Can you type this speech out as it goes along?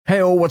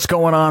Hey, what's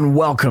going on?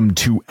 Welcome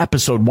to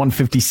episode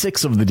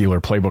 156 of the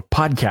Dealer Playbook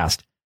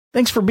podcast.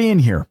 Thanks for being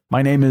here.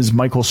 My name is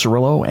Michael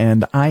Cirillo,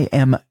 and I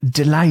am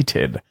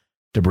delighted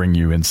to bring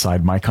you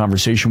inside my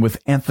conversation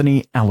with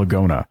Anthony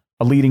Alagona,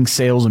 a leading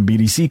sales and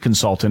BDC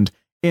consultant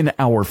in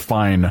our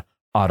fine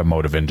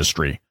automotive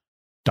industry. ...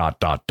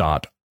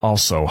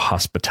 Also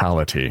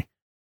hospitality.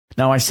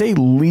 Now, I say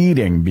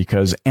leading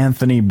because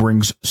Anthony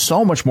brings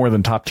so much more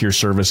than top-tier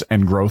service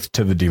and growth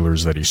to the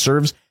dealers that he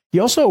serves. He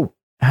also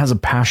has a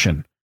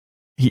passion.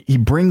 He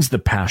brings the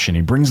passion,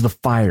 he brings the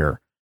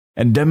fire,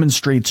 and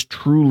demonstrates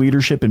true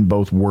leadership in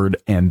both word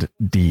and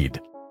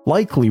deed.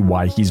 Likely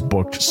why he's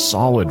booked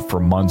solid for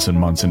months and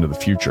months into the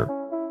future.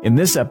 In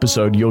this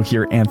episode, you'll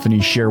hear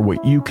Anthony share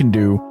what you can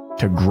do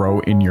to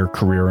grow in your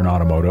career in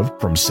automotive,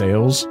 from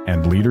sales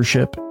and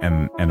leadership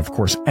and of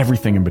course,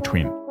 everything in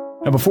between.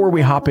 Now, before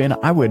we hop in,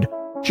 I would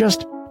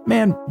just,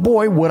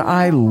 would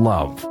I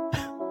love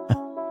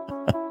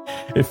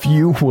if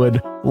you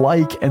would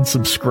like and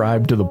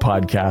subscribe to the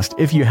podcast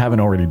if you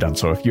haven't already done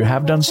so. If you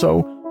have done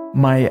so,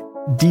 my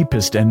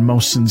deepest and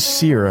most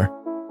sincere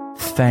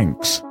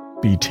thanks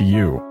be to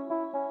you.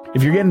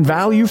 If you're getting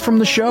value from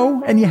the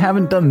show and you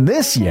haven't done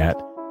this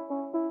yet,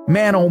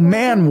 man, oh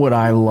man, would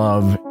I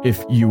love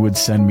if you would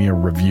send me a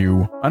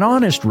review, an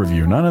honest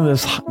review, none of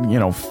this,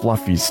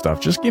 fluffy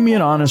stuff. Just give me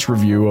an honest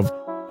review of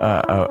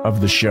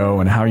the show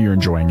and how you're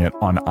enjoying it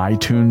on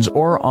iTunes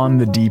or on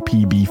the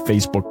DPB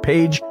Facebook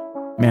page.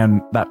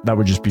 Man, that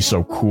would just be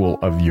so cool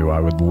of you.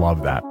 I would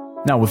love that.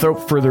 Now,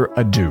 without further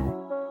ado,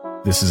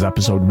 this is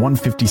episode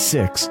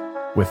 156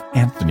 with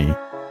Anthony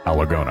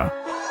Alagona.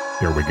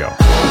 Here we go.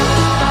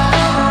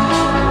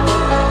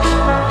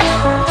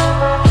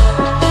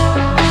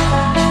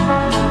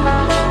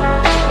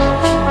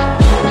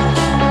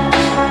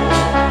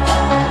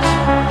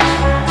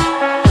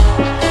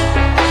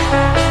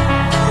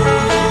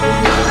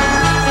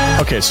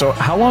 Okay, so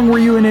how long were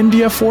you in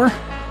India for?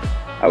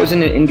 I was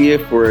in India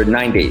for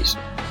 9 days.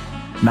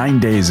 9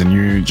 days, and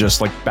you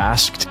just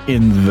basked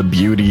in the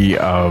beauty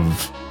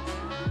of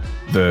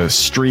the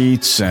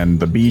streets and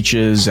the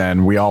beaches,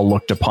 and we all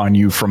looked upon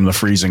you from the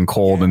freezing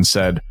cold and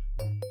said,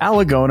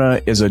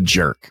 Alagona is a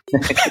jerk.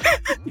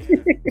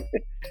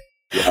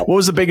 What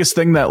was the biggest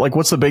thing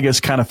what's the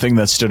biggest kind of thing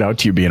that stood out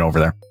to you being over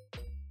there?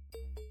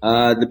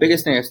 The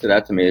biggest thing that stood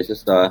out to me is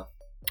just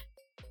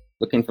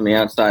looking from the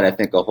outside, I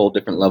think a whole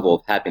different level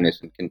of happiness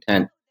and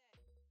content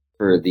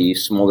for the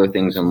smaller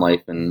things in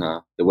life and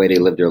the way they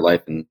live their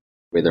life and the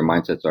way their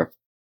mindsets are.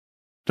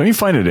 Don't you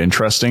find it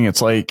interesting?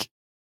 It's like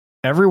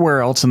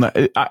everywhere else in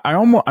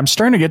I'm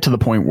starting to get to the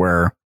point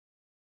where,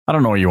 I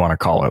don't know what you want to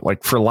call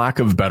it, for lack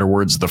of better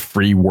words, the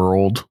free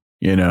world,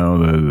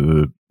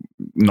 the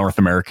North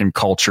American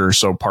culture.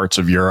 So parts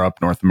of Europe,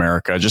 North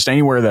America, just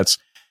anywhere that's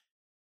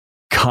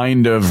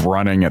kind of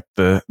running at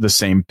the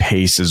same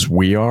pace as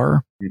we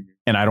are. Mm-hmm.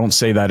 And I don't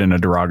say that in a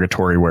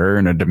derogatory way or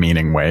in a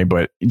demeaning way,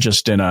 but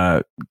just in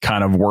a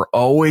kind of, we're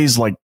always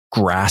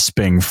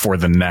grasping for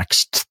the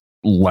next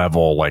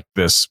level like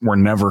this. We're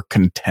never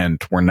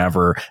content. We're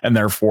never, and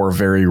therefore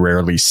very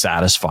rarely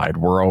satisfied.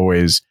 We're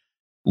always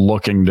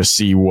looking to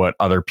see what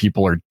other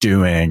people are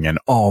doing. And,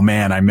 oh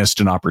man, I missed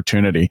an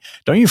opportunity.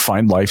 Don't you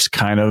find life's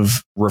kind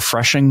of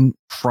refreshing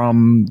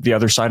from the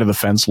other side of the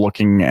fence,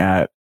 looking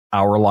at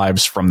our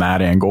lives from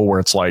that angle where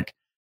it's like,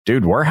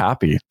 dude, we're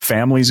happy.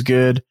 Family's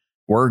good.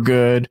 We're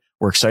good.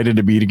 We're excited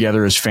to be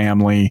together as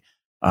family.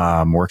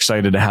 We're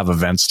excited to have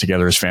events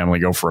together as family,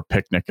 go for a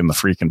picnic in the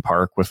freaking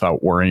park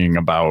without worrying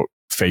about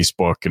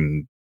Facebook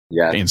and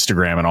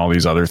Instagram and all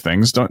these other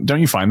things.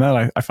 Don't you find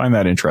that? I find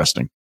that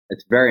interesting.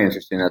 It's very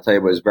interesting. I'll tell you,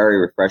 it was very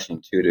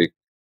refreshing too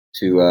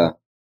to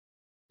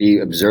be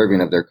observing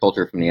of their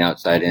culture from the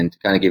outside. And to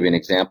kind of give you an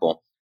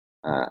example,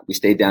 we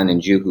stayed down in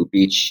Juhu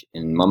Beach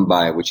in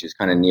Mumbai, which is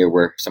kind of near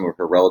where some of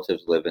her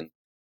relatives live. And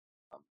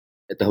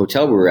at the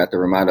hotel we were at, the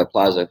Ramada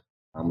Plaza,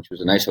 which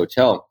was a nice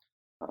hotel.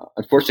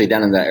 Unfortunately,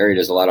 down in that area,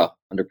 there's a lot of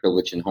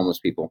underprivileged and homeless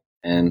people.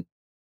 And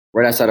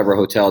right outside of our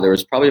hotel, there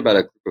was probably about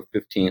a group of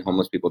 15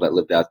 homeless people that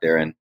lived out there.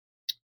 And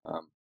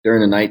during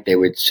the night, they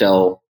would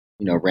sell,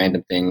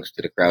 random things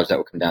to the crowds that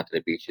would come down to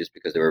the beaches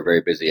because they were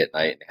very busy at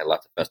night and they had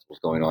lots of festivals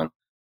going on.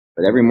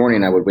 But every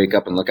morning, I would wake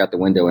up and look out the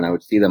window, and I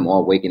would see them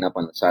all waking up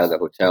on the side of the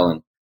hotel.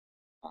 And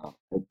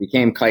I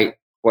became quite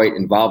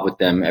involved with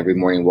them every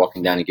morning,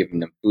 walking down and giving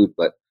them food.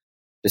 But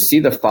to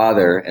see the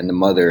father and the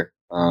mother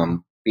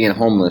being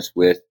homeless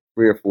with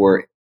 3 or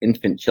 4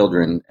 infant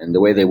children, and the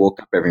way they woke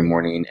up every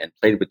morning and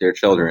played with their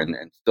children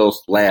and still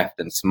laughed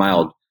and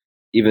smiled,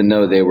 even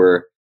though they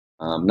were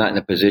not in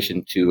a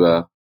position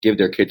to give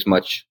their kids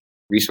much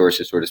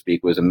resources, so to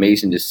speak, was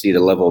amazing to see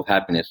the level of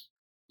happiness,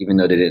 even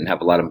though they didn't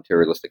have a lot of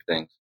materialistic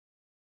things.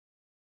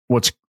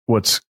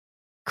 What's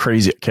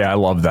crazy? Okay, I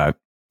love that.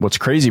 What's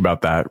crazy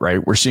about that,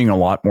 right? We're seeing a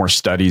lot more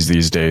studies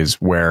these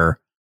days where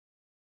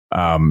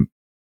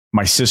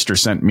my sister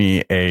sent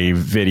me a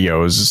video.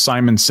 It was a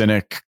Simon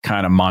Sinek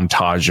kind of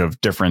montage of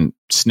different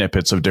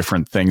snippets of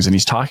different things. And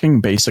he's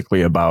talking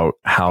basically about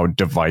how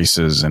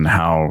devices and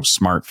how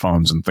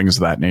smartphones and things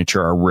of that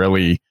nature are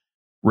really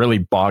really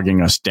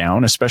bogging us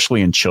down,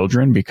 especially in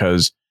children,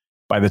 because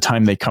by the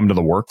time they come to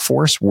the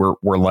workforce, we're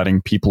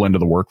letting people into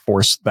the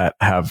workforce that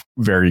have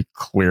very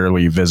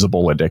clearly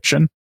visible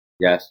addiction.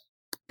 Yes.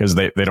 Because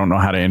they don't know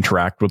how to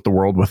interact with the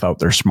world without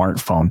their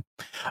smartphone.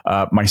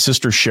 My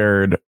sister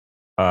shared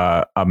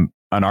an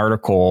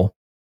article,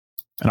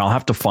 and I'll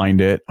have to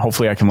find it.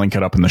 Hopefully I can link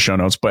it up in the show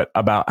notes, but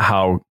about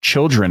how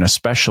children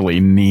especially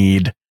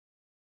need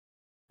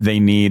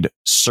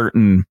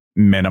certain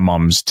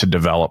minimums to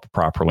develop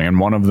properly. And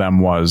one of them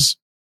was,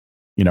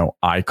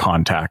 eye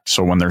contact.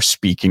 So when they're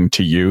speaking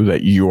to you,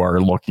 that you are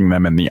looking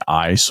them in the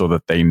eye so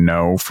that they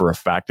know for a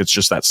fact. It's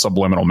just that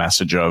subliminal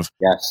message of,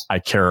 yes, I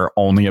care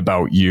only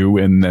about you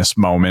in this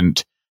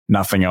moment.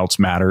 Nothing else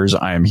matters.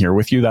 I am here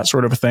with you. That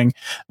sort of a thing.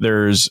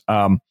 There's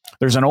an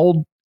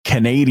old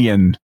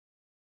Canadian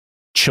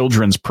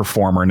children's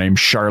performer named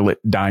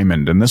Charlotte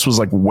Diamond. And this was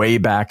like way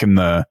back in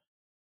the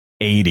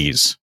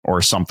 80s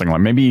or something,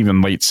 like maybe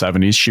even late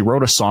 70s. She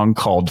wrote a song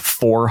called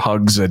 4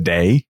 Hugs a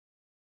Day.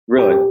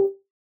 Really?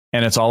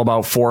 And it's all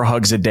about 4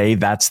 hugs a day.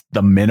 That's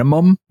the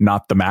minimum,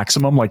 not the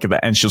maximum.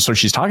 So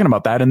she's talking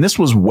about that. And this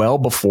was well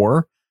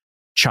before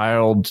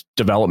child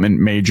development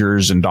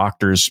majors and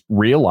doctors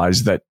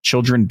realized that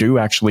children do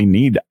actually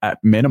need at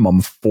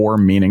minimum 4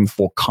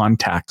 meaningful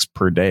contacts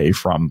per day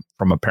from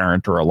a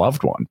parent or a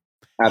loved one.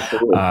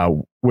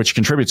 Absolutely. Which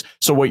contributes.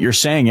 So what you're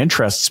saying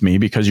interests me,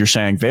 because you're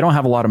saying they don't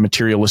have a lot of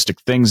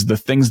materialistic things, the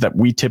things that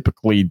we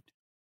typically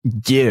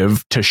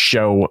give to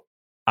show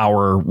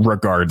our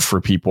regard for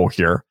people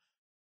here.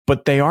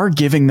 But they are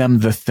giving them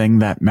the thing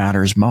that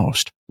matters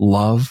most: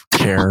 love,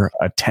 care,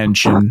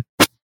 attention,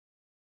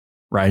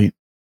 right?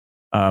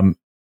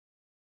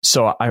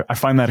 So I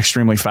find that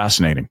extremely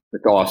fascinating.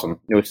 It's awesome.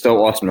 It was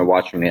so awesome to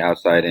watch from the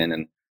outside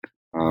in.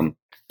 And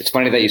it's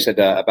funny that you said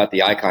about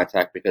the eye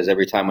contact, because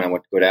every time when I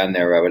went to go down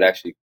there, I would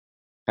actually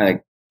kind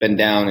of bend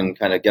down and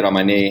kind of get on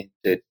my knee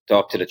to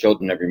talk to the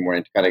children every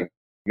morning, to kind of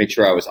make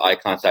sure I was eye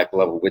contact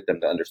level with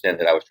them, to understand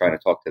that I was trying to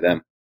talk to them.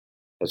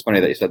 So it's funny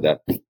that you said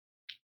that.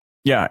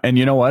 Yeah. And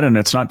you know what? And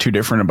it's not too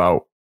different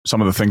about some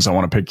of the things I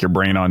want to pick your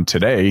brain on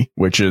today,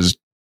 which is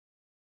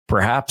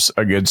perhaps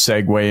a good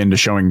segue into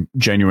showing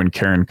genuine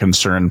care and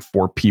concern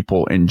for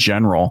people in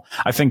general.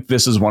 I think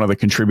this is one of the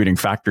contributing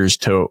factors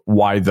to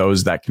why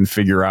those that can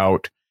figure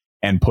out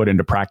and put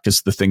into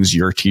practice the things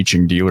you're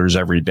teaching dealers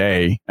every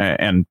day.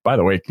 And by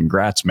the way,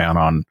 congrats, man,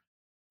 on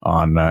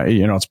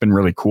it's been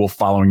really cool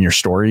following your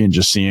story and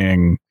just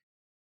seeing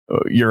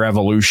your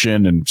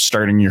evolution and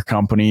starting your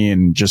company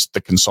and just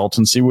the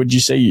consultancy. Would you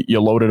say you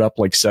loaded up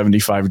like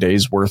 75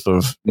 days worth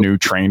of new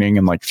training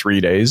in like 3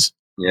 days?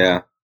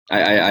 Yeah.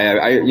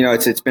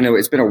 It's been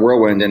a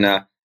whirlwind,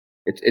 and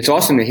it's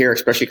awesome to hear,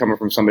 especially coming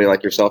from somebody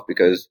like yourself,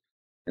 because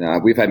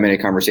we've had many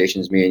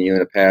conversations, me and you, in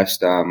the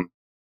past,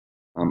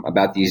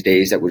 about these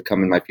days that would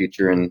come in my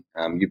future, and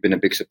you've been a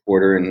big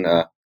supporter, and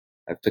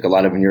I've took a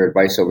lot of your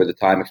advice over the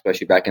time,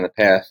 especially back in the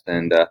past,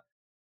 and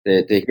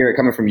to hear it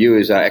coming from you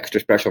is extra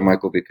special,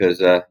 Michael,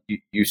 because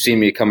you see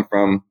me come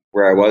from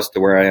where I was to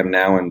where I am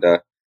now, and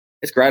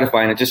it's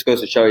gratifying. It just goes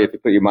to show you, if you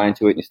put your mind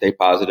to it and you stay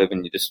positive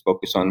and you just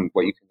focus on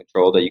what you can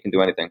control, that you can do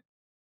anything.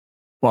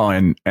 Well,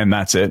 and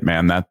that's it,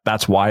 man.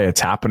 That's why it's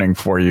happening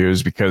for you,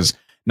 is because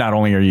not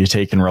only are you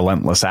taking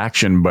relentless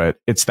action, but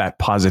it's that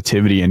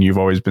positivity, and you've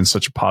always been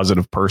such a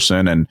positive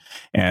person, and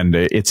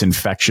it's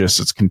infectious,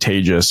 it's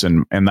contagious,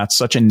 and that's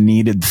such a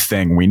needed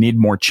thing. We need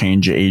more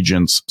change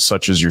agents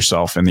such as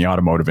yourself in the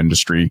automotive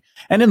industry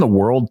and in the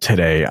world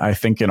today. I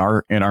think in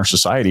our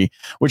society,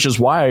 which is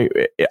why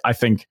I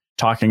think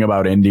talking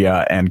about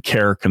India and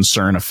care,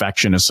 concern,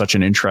 affection is such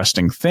an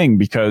interesting thing,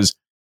 because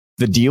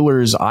the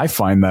dealers I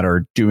find that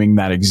are doing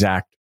that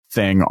exact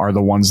thing are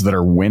the ones that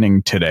are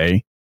winning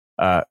today.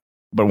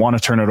 But want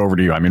to turn it over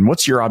to you. I mean,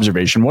 what's your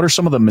observation? What are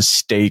some of the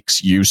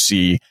mistakes you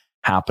see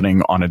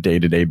happening on a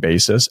day-to-day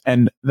basis?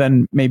 And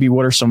then maybe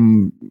what are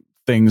some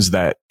things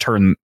that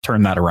turn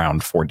that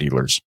around for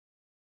dealers?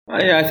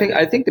 Yeah,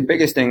 I think the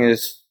biggest thing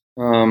is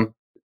a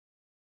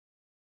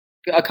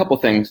couple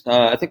things.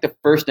 I think the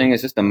first thing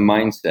is just a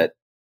mindset.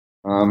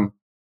 A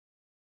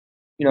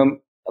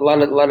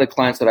lot of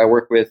clients that I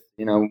work with,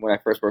 when I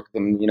first work with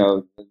them,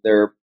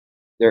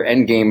 their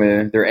end game,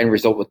 their end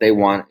result, what they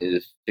want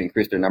is to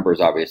increase their numbers,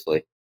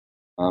 obviously.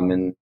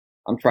 And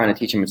I'm trying to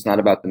teach them it's not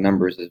about the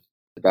numbers. It's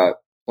about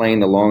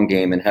playing the long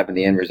game and having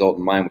the end result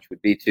in mind, which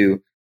would be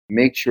to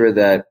make sure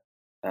that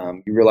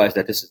you realize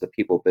that this is a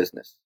people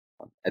business.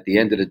 At the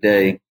end of the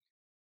day,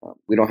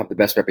 we don't have the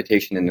best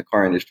reputation in the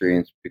car industry,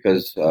 and it's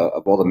because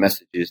of all the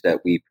messages that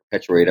we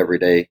perpetuate every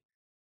day.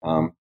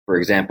 For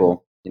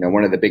example,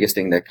 one of the biggest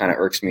thing that kind of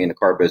irks me in the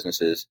car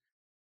business is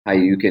how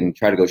you can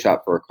try to go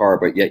shop for a car,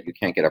 but yet you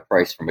can't get a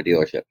price from a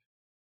dealership.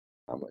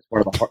 It's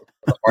one of the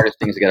hardest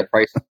things to get a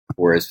price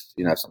for is,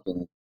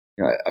 something,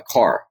 a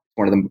car.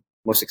 One of the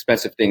most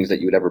expensive things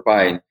that you would ever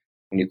buy. And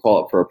when you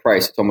call it for a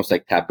price, it's almost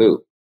like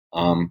taboo.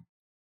 No,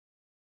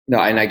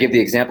 and I give the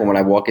example when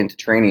I walk into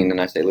training and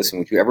I say, listen,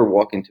 would you ever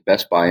walk into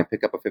Best Buy and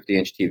pick up a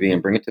 50-inch TV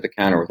and bring it to the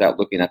counter without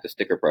looking at the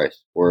sticker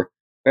price? Or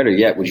Better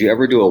yet, would you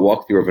ever do a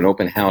walkthrough of an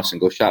open house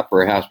and go shop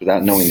for a house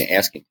without knowing the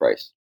asking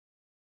price?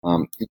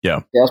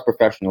 Yeah. Sales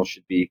professionals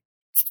should be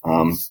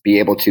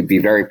able to be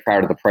very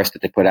proud of the price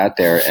that they put out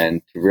there,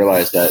 and to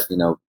realize that,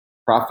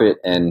 profit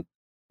and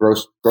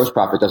gross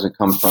profit doesn't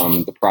come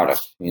from the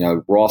product.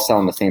 We're all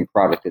selling the same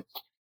product.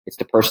 It's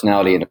the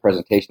personality and the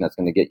presentation that's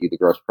going to get you the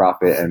gross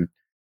profit. And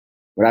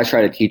what I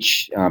try to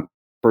teach,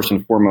 first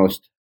and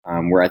foremost,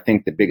 where I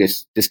think the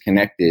biggest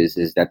disconnect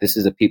is that this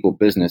is a people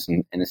business,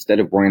 and instead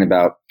of worrying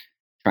about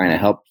trying to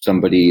help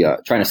somebody,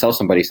 trying to sell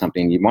somebody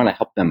something, you want to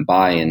help them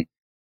buy, and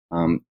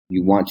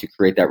you want to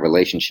create that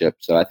relationship.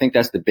 So I think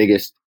that's the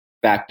biggest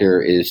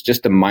factor, is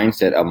just the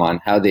mindset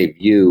on how they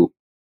view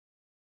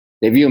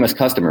them as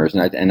customers.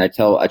 And I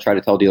try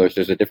to tell dealers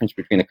there's a difference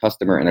between a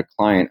customer and a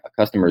client. A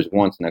customer is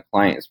once and a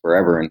client is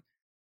forever. And,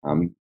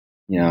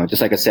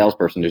 just like a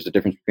salesperson, there's a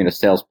difference between a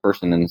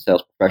salesperson and a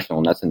sales professional,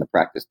 and that's in the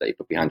practice that you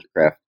put behind your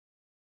craft.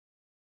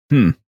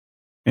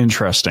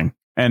 Interesting.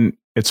 And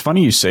it's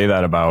funny you say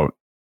that about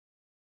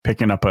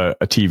picking up a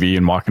TV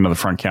and walking to the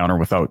front counter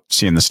without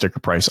seeing the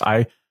sticker price.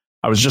 I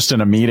was just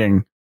in a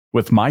meeting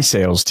with my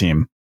sales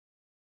team,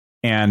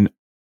 and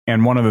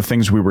one of the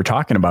things we were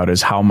talking about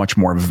is how much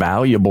more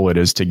valuable it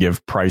is to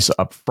give price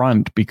up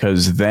front,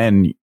 because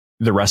then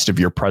the rest of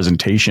your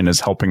presentation is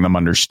helping them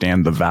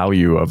understand the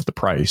value of the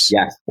price,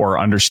 yes, or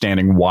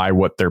understanding why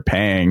what they're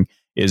paying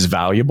is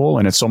valuable.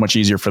 And it's so much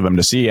easier for them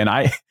to see. And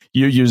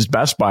you used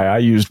Best Buy, I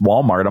used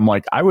Walmart. I'm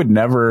like, I would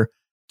never.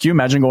 Can you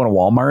imagine going to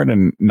Walmart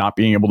and not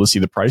being able to see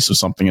the price of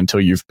something until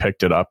you've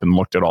picked it up and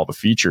looked at all the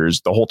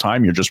features? The whole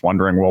time you're just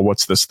wondering, well,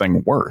 what's this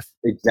thing worth?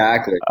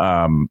 Exactly.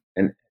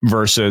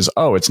 Versus,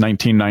 it's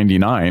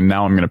 $19.99.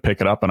 Now I'm going to pick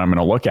it up and I'm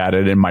going to look at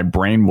it, and my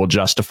brain will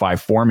justify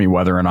for me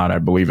whether or not I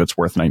believe it's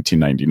worth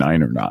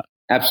 $19.99 or not.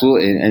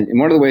 Absolutely. And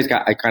one of the ways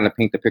I kind of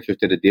paint the picture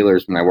to the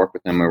dealers when I work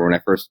with them, or when I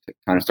first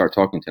kind of start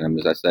talking to them,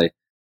 is I say,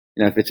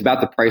 if it's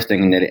about the price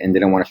thing and they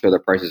don't want to show their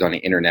prices on the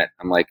internet,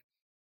 I'm like,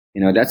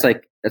 that's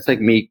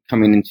like me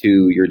coming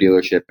into your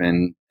dealership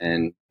and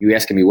you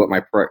asking me what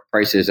my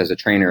price is as a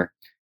trainer,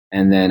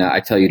 and then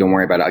I tell you, don't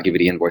worry about it, I'll give you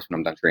the invoice when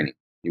I'm done training.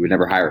 You would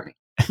never hire me,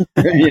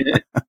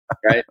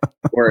 right?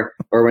 Or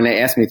when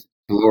they ask me to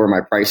lower my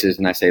prices,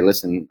 and I say,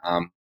 listen,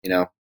 how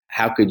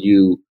can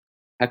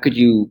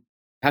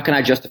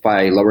I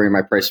justify lowering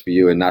my price for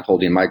you and not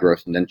holding my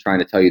gross, and then trying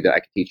to tell you that I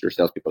can teach your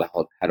salespeople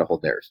how to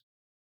hold theirs?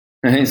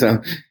 Right?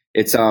 So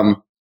it's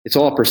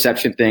all a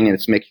perception thing, and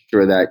it's making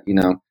sure that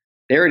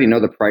they already know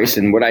the price.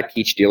 And what I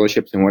teach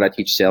dealerships and what I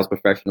teach sales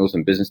professionals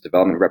and business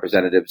development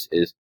representatives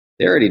is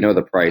they already know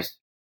the price.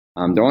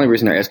 The only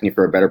reason they're asking you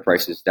for a better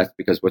price is that's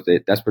because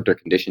that's what they're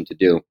conditioned to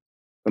do.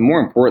 But more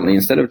importantly,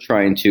 instead of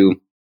trying to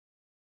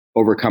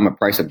overcome a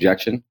price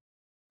objection,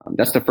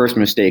 that's the first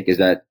mistake, is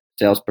that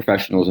sales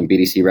professionals and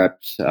BDC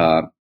reps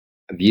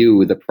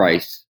view the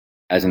price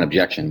as an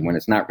objection, when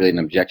it's not really an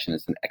objection,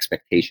 it's an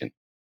expectation,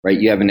 right?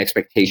 You have an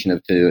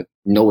expectation to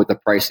know what the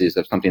price is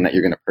of something that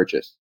you're going to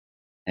purchase.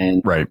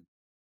 And right.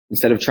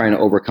 Instead of trying to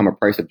overcome a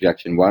price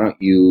objection, why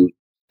don't you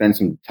spend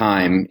some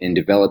time in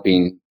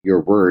developing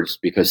your words,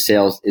 because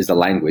sales is a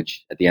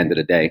language at the end of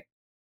the day.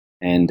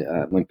 And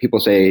when people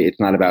say it's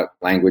not about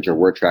language or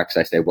word tracks,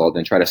 I say, well,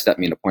 then try to set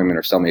me an appointment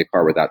or sell me a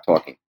car without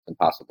talking. It's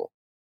impossible.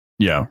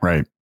 Yeah,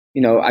 right.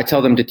 I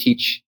tell them to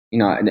teach,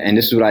 and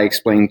this is what I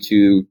explain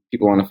to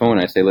people on the phone.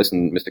 I say,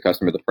 listen, Mr.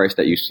 Customer, the price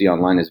that you see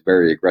online is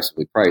very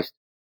aggressively priced.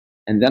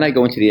 And then I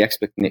go into the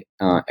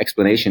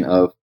explanation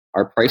of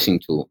our pricing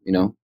tool.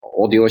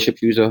 All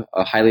dealerships use a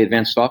highly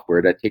advanced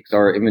software that takes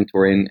our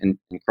inventory and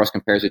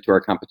cross-compares it to our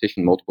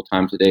competition multiple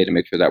times a day to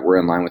make sure that we're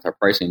in line with our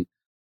pricing.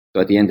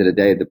 So at the end of the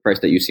day, the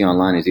price that you see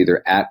online is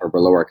either at or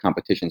below our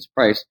competition's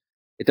price.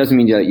 It doesn't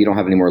mean that you don't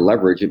have any more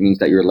leverage. It means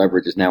that your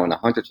leverage is now in the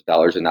hundreds of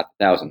dollars and not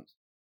the thousands.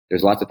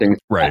 There's lots of things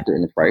that factor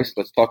in the price.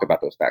 Let's talk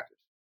about those factors.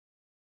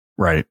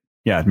 Right.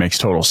 Yeah, it makes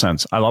total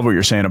sense. I love what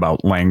you're saying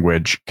about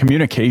language.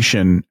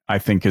 Communication, I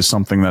think, is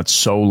something that's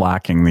so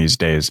lacking these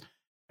days.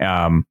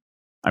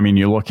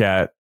 You look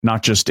at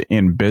not just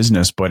in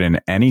business, but in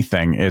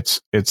anything,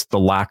 it's the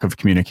lack of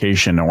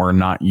communication or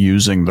not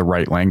using the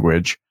right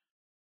language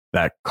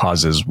that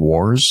causes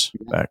wars,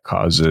 that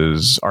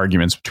causes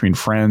arguments between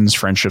friends,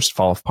 friendships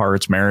fall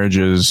apart,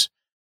 marriages,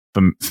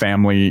 the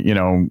family,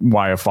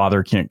 why a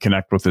father can't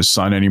connect with his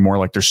son anymore.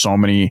 Like, there's so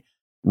many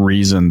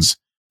reasons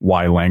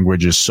why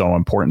language is so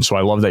important. So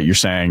I love that you're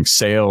saying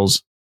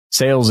sales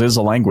is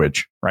a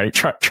language, right?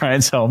 Try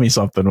and sell me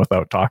something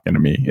without talking to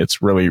me.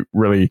 It's really,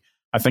 really,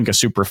 I think, a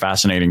super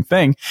fascinating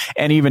thing.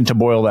 And even to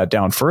boil that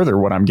down further,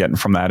 what I'm getting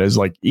from that is,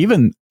 like,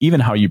 even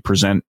how you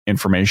present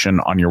information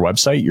on your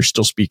website, you're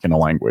still speaking a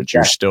language. Yeah.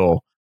 You're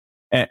still,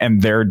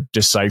 and they're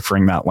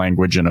deciphering that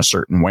language in a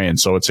certain way. And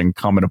so it's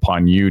incumbent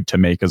upon you to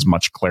make as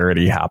much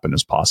clarity happen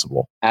as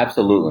possible.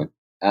 Absolutely.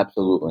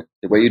 Absolutely.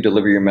 The way you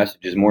deliver your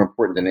message is more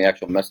important than the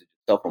actual message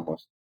itself,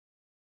 almost.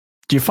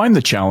 Do you find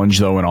the challenge,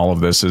 though, in all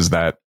of this is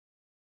that,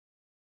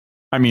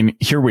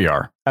 here we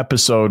are,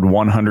 episode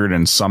 100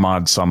 and some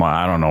odd,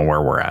 I don't know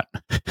where we're at.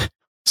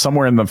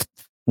 Somewhere in the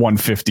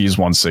 150s,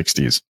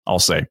 160s, I'll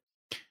say.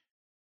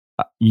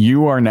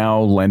 you are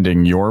now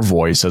lending your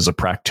voice as a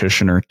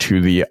practitioner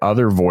to the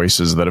other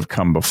voices that have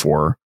come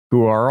before,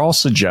 who are all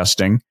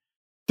suggesting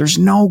there's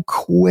no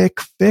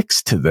quick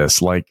fix to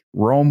this. Like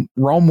Rome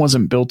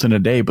wasn't built in a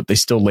day, but they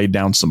still laid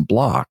down some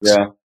blocks.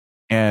 Yeah.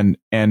 And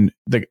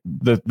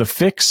the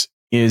fix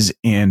is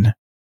in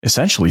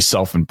essentially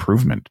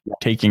self-improvement,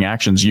 taking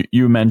actions.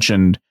 You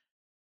mentioned,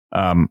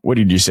 what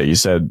did you say? You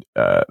said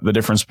the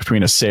difference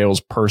between a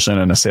salesperson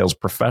and a sales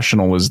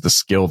professional is the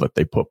skill that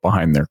they put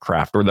behind their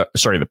craft, or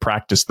the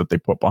practice that they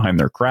put behind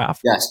their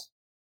craft. Yes.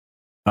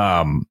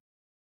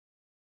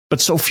 But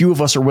so few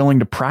of us are willing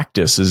to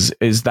practice.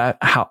 Is that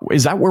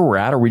where we're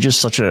at? Are we just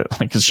such a,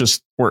 like, it's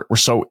just, we're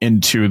so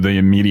into the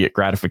immediate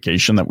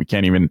gratification that we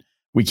can't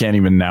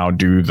even now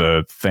do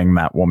the thing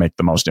that will make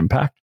the most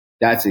impact?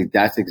 That's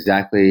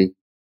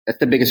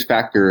the biggest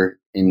factor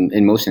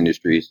in most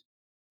industries.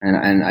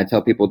 And I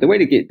tell people the way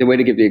to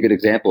give you a good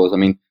example is, I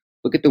mean,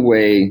 look at the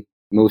way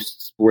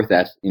most sports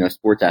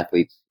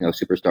athletes,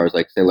 superstars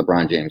like, say,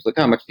 LeBron James, look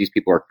how much these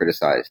people are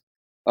criticized.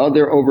 Oh,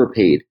 they're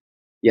overpaid.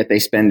 Yet they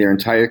spend their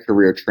entire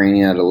career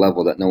training at a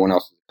level that no one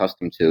else is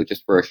accustomed to,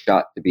 just for a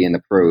shot to be in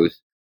the pros,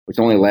 which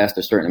only lasts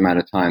a certain amount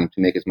of time to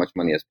make as much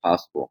money as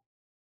possible.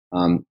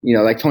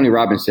 Like Tony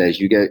Robbins says,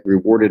 you get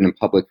rewarded in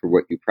public for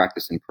what you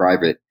practice in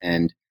private.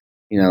 And,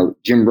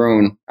 Jim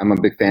Rohn, I'm a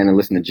big fan and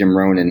listen to Jim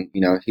Rohn, and,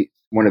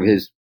 one of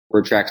his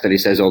word tracks that he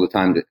says all the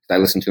time, that I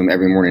listen to him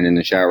every morning in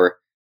the shower,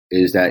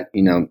 is that,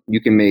 you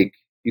can make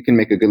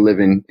a good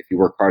living if you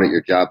work hard at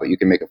your job, but you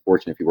can make a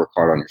fortune if you work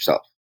hard on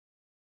yourself.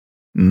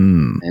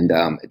 And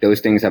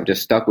those things have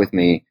just stuck with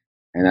me.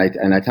 And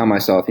I tell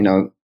myself,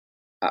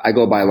 I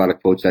go by a lot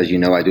of quotes, as you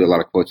know. I do a lot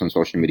of quotes on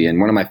social media. And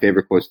one of my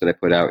favorite quotes that I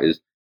put out is,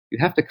 you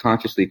have to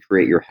consciously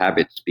create your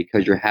habits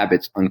because your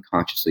habits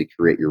unconsciously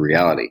create your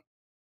reality.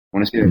 I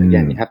want to say that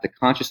again. You have to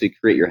consciously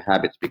create your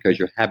habits because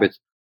your habits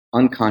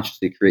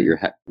unconsciously create your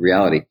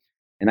reality.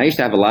 And I used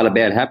to have a lot of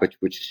bad habits,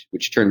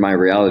 which turned my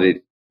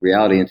reality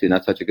into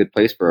not such a good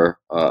place for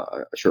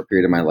a short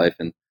period of my life.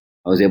 And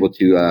I was able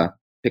to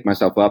pick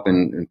myself up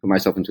and put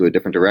myself into a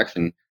different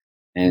direction.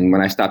 And when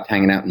I stopped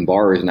hanging out in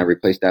bars and I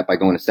replaced that by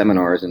going to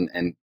seminars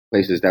and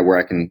places where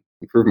I can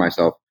improve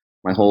myself,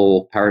 my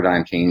whole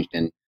paradigm changed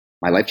and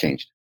my life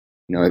changed.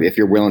 If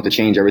you're willing to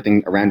change,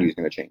 everything around you is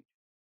going to change.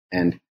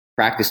 And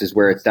practice is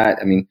where it's at.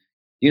 I mean,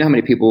 you know how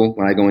many people,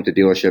 when I go into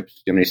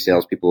dealerships, how many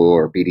salespeople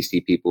or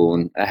BDC people,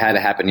 and I had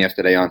it happen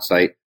yesterday on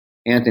site.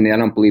 Anthony, I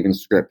don't believe in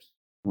scripts.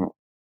 Well,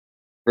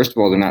 first of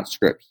all, they're not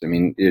scripts. I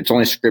mean, it's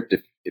only script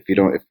if you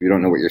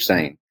don't know what you're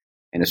saying.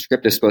 And a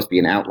script is supposed to be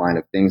an outline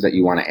of things that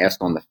you want to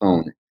ask on the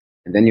phone.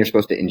 And then you're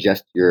supposed to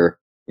infuse your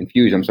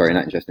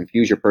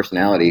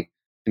personality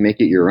to make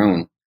it your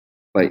own.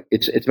 But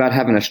it's about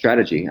having a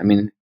strategy. I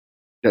mean,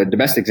 the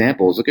best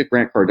example is, look at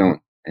Grant Cardone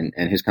and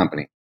his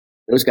company.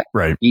 Those guys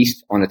are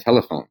beasts on a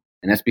telephone.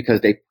 And that's because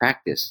they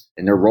practice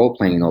and they're role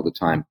playing all the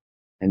time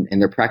and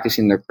they're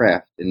practicing their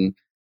craft. And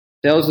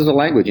sales is a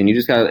language, and you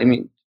just got,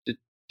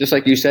 just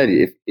like you said,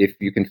 if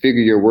you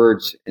configure your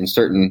words in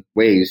certain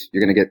ways,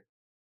 you're going to get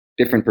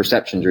different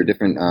perceptions, or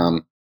different,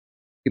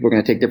 people are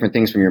going to take different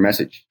things from your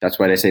message. That's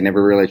why they say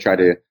never really try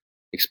to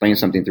explain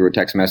something through a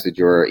text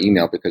message or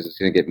email, because it's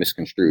going to get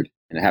misconstrued.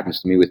 And it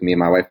happens to me with me and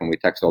my wife when we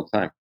text all the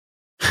time.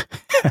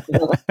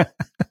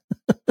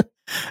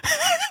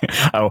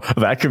 Oh,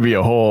 that could be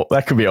a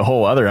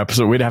whole other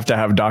episode. We'd have to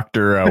have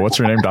Dr. What's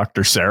her name?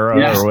 Dr. Sarah,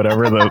 yes, or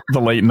whatever,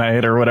 the late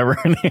night or whatever.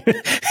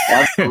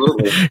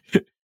 Absolutely.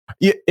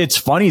 It's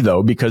funny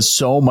though, because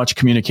so much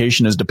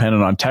communication is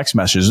dependent on text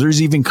messages.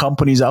 There's even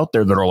companies out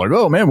there that are like,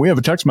 oh man, we have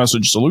a text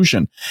message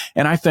solution.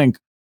 And I think,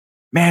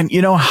 man,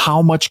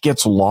 how much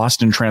gets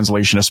lost in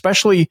translation,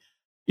 especially,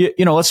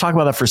 let's talk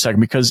about that for a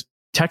second, because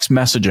text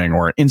messaging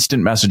or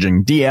instant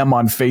messaging, DM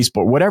on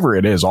Facebook, whatever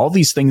it is, all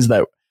these things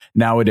that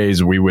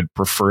nowadays we would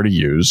prefer to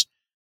use.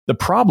 The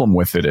problem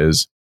with it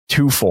is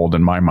twofold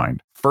in my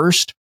mind.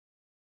 First,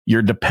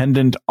 you're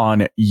dependent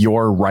on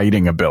your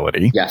writing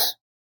ability. Yes.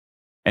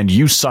 And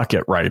you suck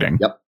at writing.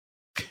 Yep.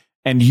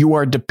 And you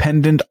are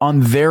dependent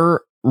on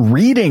their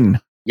reading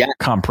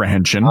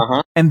comprehension.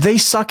 And they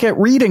suck at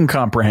reading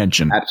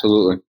comprehension.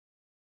 Absolutely.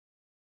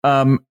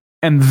 And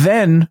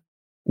then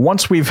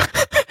once we've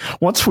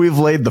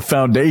laid the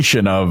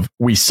foundation of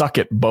we suck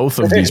at both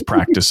of these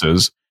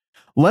practices,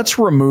 let's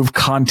remove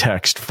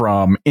context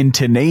from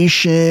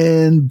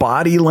intonation,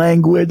 body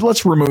language.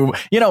 Let's remove,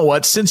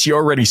 since you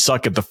already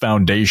suck at the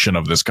foundation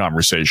of this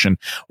conversation,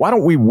 why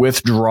don't we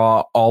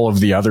withdraw all of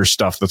the other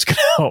stuff that's going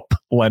to help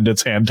lend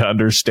its hand to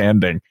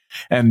understanding?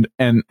 And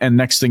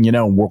next thing you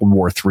know, World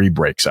War III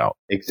breaks out.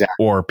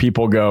 Exactly. Or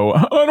people go,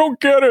 I don't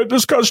get it.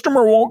 This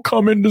customer won't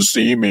come in to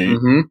see me.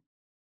 Mm-hmm.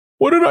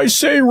 What did I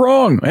say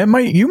wrong?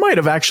 You might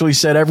have actually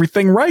said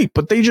everything right,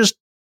 but they just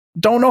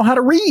don't know how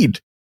to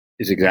read.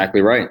 Is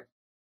exactly right.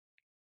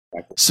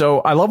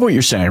 So I love what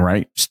you're saying,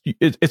 right?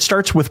 It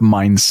starts with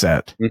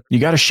mindset. Mm-hmm. You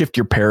got to shift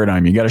your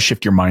paradigm. You got to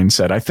shift your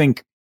mindset. I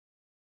think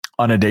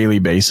on a daily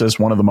basis,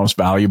 one of the most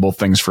valuable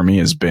things for me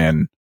has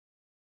been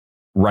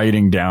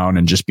writing down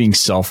and just being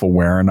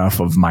self-aware enough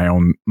of my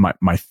own,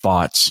 my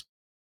thoughts,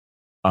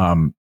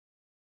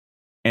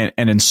 And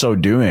in so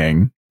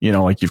doing,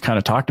 like you've kind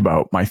of talked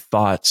about, my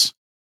thoughts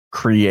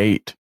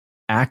create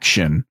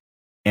action.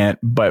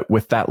 But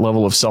with that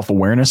level of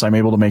self-awareness, I'm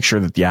able to make sure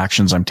that the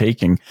actions I'm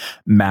taking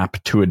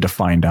map to a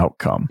defined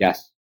outcome.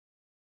 Yes.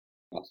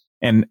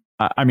 And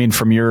I mean,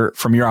 from your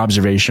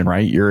observation,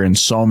 right? You're in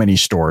so many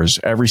stores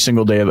every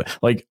single day.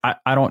 Like,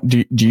 I don't,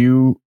 do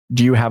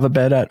you have a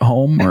bed at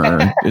home,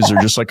 or is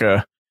there just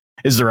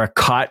is there a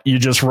cot you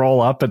just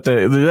roll up at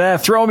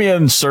throw me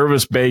in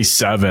service bay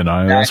 7.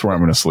 That's where I'm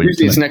going to sleep.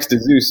 Usually it's next to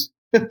Zeus.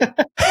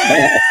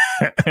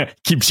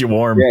 Keeps you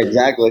warm. Yeah,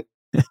 exactly.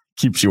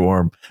 Keeps you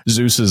warm.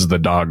 Zeus is the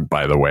dog,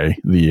 by the way,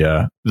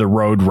 the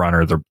road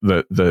runner,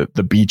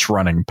 the beach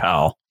running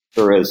pal.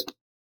 Sure is.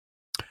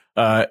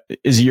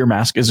 Is he your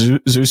mascot? Is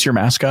Zeus your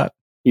mascot?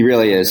 He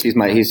really is.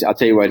 I'll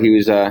tell you what,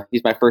 he's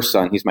my first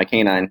son. He's my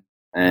canine.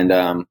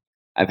 And,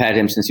 I've had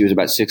him since he was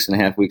about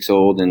 6.5 weeks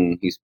old, and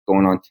he's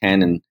going on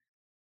 10. And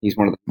he's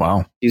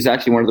he's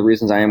actually one of the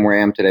reasons I am where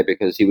I am today,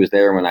 because he was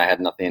there when I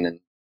had nothing, and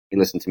he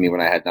listened to me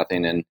when I had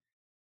nothing. And,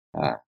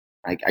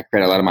 I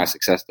credit a lot of my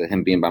success to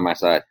him being by my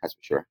side. That's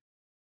for sure.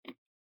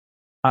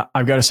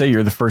 I've got to say,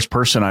 you're the first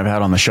person I've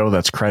had on the show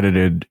that's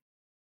credited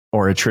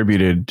or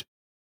attributed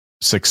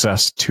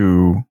success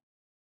to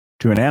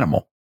an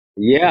animal.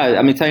 Yeah,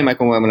 I mean, tell you,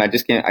 Michael, when I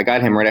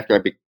got him right after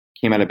I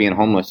came out of being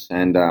homeless,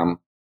 and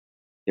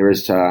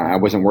I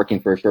wasn't working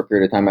for a short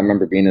period of time. I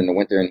remember being in the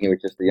winter, and he was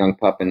just a young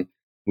pup, and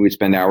we would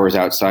spend hours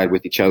outside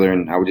with each other,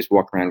 and I would just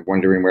walk around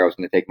wondering where I was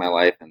going to take my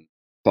life and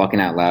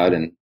talking out loud,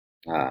 and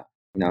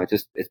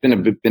it's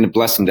been a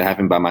blessing to have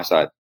him by my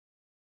side.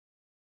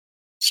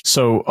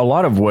 So a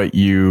lot of what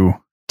you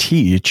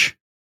teach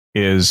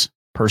is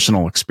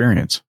personal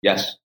experience.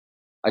 Yes,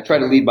 I try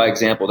to lead by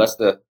example. That's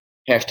the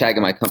hashtag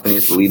of my company,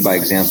 is to lead by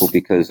example,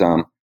 because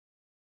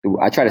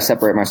I try to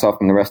separate myself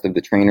from the rest of the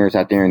trainers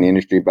out there in the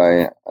industry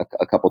by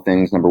a couple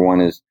things. Number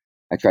one is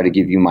I try to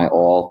give you my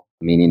all,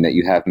 meaning that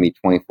you have me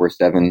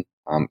 24/7.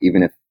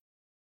 Even if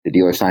the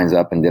dealer signs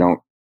up and they don't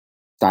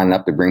sign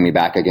up to bring me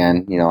back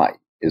again,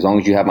 as long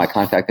as you have my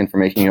contact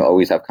information, you'll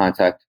always have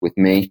contact with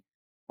me.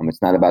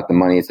 It's not about the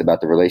money; it's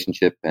about the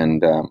relationship.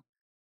 And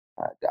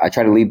I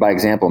try to lead by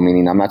example,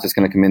 meaning I'm not just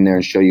going to come in there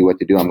and show you what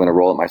to do. I'm going to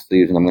roll up my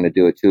sleeves, and I'm going to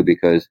do it too,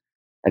 because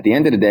at the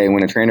end of the day,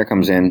 when a trainer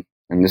comes in,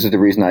 and this is the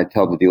reason I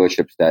tell the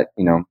dealerships that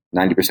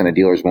 90% of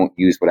dealers won't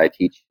use what I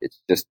teach.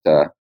 It's just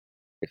a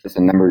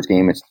numbers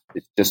game. It's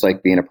just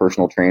like being a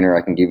personal trainer.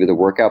 I can give you the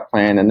workout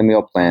plan and the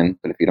meal plan,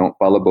 but if you don't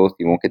follow both,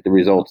 you won't get the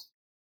results.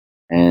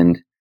 And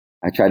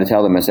I try to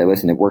tell them, I say,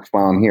 listen, it works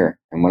while I'm here,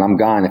 and when I'm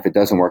gone, if it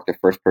doesn't work, the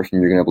first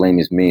person you're going to blame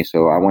is me.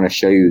 So I want to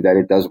show you that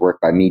it does work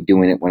by me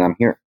doing it when I'm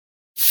here.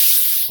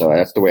 So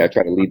that's the way I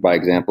try to lead by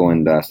example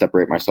and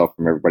separate myself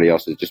from everybody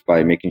else, is just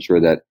by making sure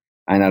that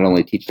I not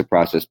only teach the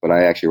process, but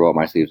I actually roll up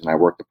my sleeves and I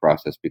work the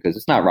process, because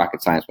it's not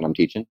rocket science when I'm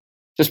teaching.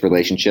 It's just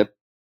relationship.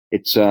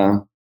 It's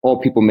all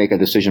people make a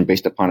decision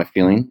based upon a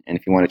feeling. And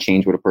if you want to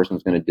change what a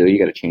person's going to do, you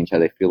got to change how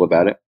they feel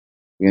about it.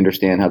 We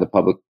understand how the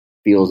public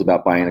feels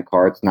about buying a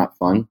car. It's not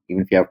fun.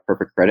 Even if you have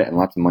perfect credit and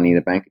lots of money in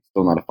the bank, it's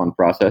still not a fun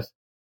process.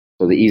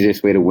 So the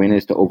easiest way to win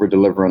is to over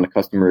deliver on the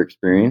customer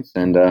experience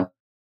and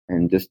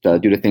just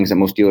do the things that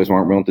most dealers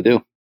aren't willing to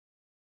do.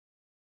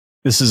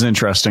 This is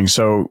interesting.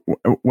 So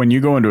when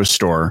you go into a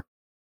store,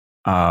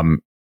 you're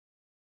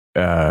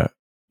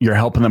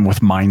helping them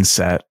with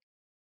mindset.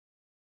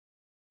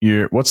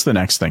 What's the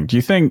next thing? Do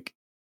you think,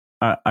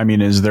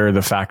 is there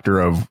the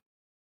factor of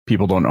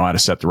people don't know how to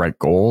set the right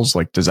goals?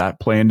 Like, does that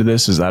play into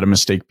this? Is that a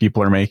mistake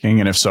people are making?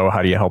 And if so,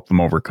 how do you help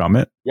them overcome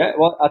it? Yeah,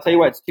 well, I'll tell you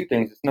what, it's two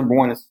things. It's number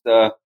one,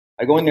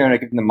 I go in there and I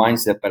give them the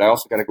mindset, but I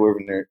also got to go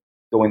in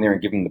there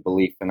and give them the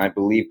belief. And I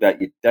believe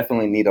that you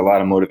definitely need a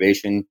lot of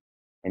motivation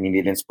and you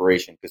need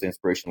inspiration, because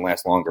inspiration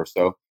lasts longer.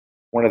 So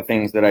one of the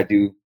things that I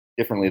do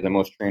differently than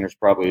most trainers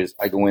probably is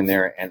I go in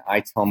there and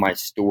I tell my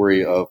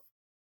story of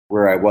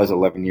where I was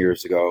 11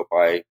 years ago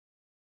by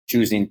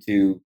choosing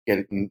to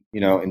get in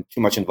too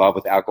much involved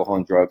with alcohol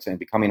and drugs and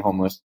becoming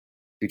homeless,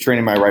 to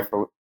training my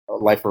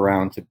life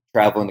around, to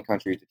travel in the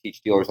country to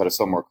teach dealers how to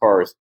sell more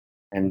cars.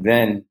 And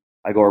then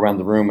I go around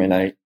the room and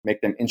I make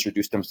them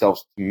introduce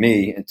themselves to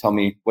me and tell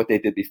me what they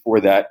did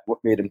before that, what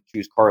made them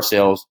choose car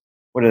sales,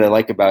 what did I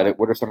like about it,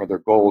 what are some of their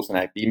goals, and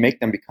I make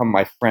them become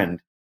my friend.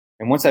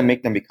 And once I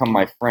make them become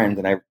my friend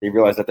and they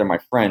realize that they're my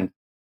friend,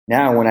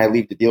 now when I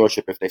leave the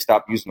dealership, if they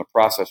stop using the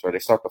process or they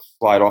start to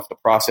slide off the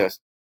process,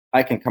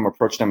 I can come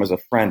approach them as a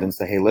friend and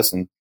say, hey,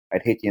 listen,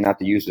 I'd hate you not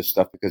to use this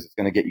stuff because it's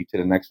going to get you to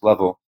the next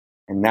level.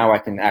 And now I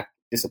can act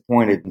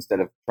disappointed instead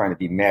of trying to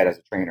be mad as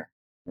a trainer.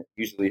 It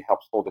usually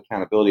helps hold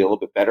accountability a little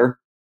bit better,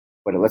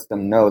 but it lets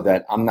them know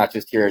that I'm not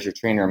just here as your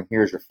trainer, I'm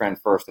here as your friend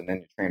first and then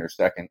your trainer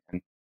second.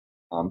 And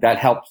that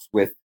helps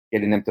with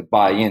getting them to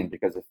buy in,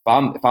 because if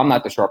I'm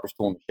not the sharpest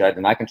tool in the shed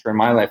and I can turn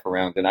my life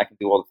around and I can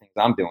do all the things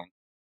I'm doing,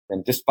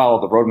 then just follow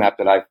the roadmap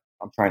that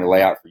I'm trying to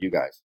lay out for you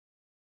guys.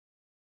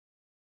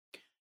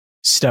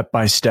 Step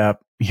by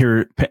step,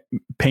 here,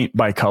 paint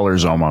by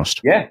colors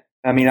almost. Yeah.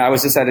 I mean, I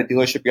was just at a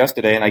dealership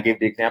yesterday and I gave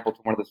the example to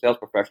one of the sales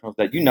professionals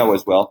that you know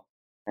as well.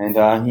 And,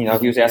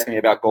 he was asking me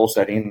about goal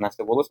setting. And I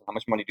said, well, listen, how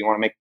much money do you want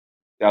to make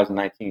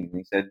 2019? And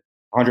he said,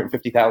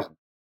 150,000.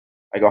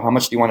 I go, how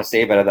much do you want to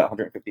save out of that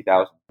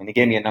 150,000? And he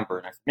gave me a number,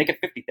 and I said, make it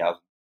 50,000. And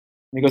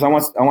he goes, I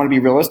want to be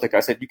realistic.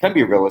 I said, you can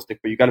be realistic,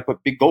 but you got to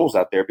put big goals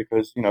out there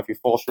because, if you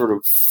fall short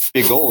of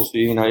big goals,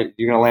 you're going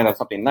to land on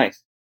something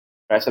nice.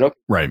 But I said, okay,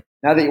 right.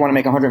 Now that you want to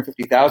make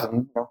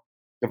 150,000,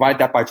 divide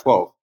that by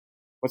 12.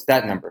 What's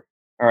that number?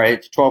 All right,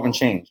 it's 12 and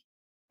change.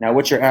 Now,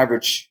 what's your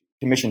average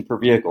commission per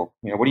vehicle?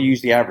 What do you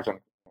usually average on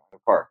a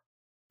car?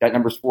 That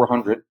number's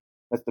 400.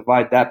 Let's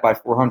divide that by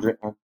 400.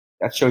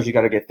 That shows you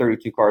got to get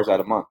 32 cars out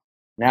a month.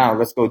 Now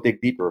let's go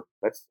dig deeper.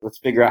 Let's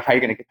figure out how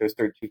you're going to get those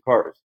 32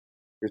 cars.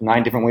 There's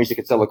 9 different ways you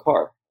could sell a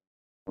car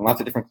and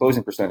lots of different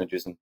closing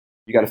percentages. And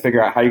you got to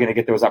figure out how you're going to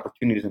get those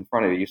opportunities in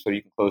front of you so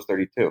you can close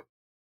 32.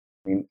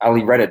 I mean,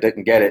 Ali Reda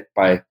didn't get it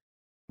by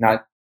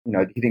not,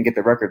 he didn't get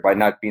the record by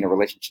not being a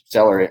relationship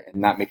seller and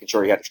not making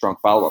sure he had a strong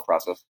follow-up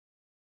process.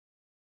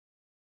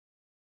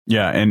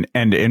 Yeah.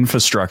 And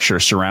infrastructure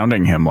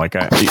surrounding him. Like,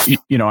 I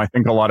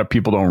think a lot of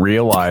people don't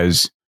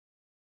realize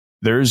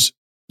there's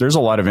a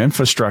lot of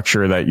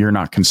infrastructure that you're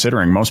not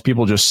considering. Most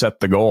people just set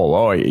the goal.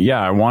 Oh yeah,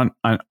 I want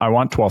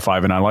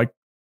 12.5 and I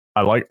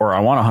want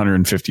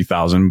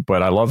 150,000,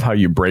 but I love how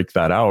you break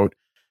that out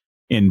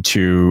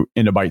into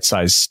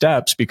bite-sized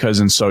steps, because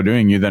in so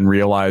doing, you then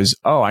realize,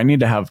 oh, I need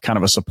to have kind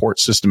of a support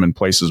system in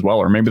place as well.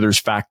 Or maybe there's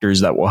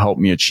factors that will help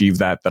me achieve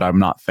that I'm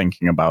not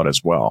thinking about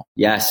as well.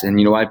 Yes. And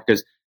you know why?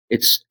 Because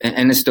it's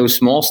those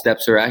small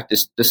steps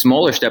the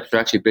smaller steps are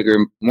actually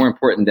bigger, more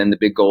important than the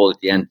big goal at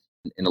the end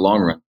in the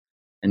long run.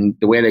 And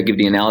the way that I give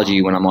the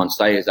analogy when I'm on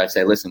site is I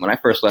say, listen, when I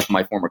first left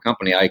my former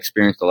company, I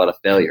experienced a lot of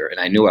failure, and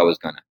I knew I was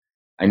going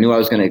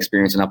to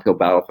experience an uphill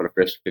battle for the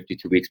first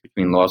 52 weeks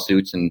between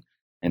lawsuits and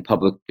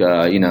public,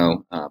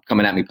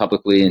 coming at me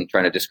publicly and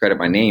trying to discredit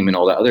my name and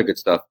all that other good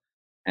stuff.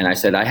 And I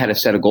said, I had to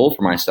set a goal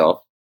for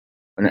myself.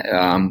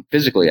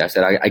 Physically, I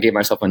said, I gave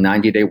myself a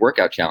 90-day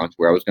workout challenge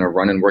where I was going to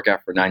run and work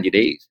out for 90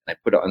 days. And I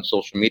put it on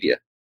social media.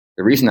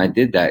 The reason I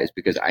did that is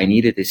because I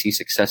needed to see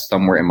success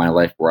somewhere in my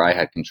life where I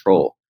had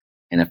control.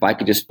 And if I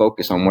could just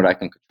focus on what I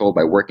can control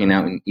by working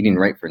out and eating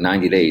right for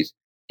 90 days,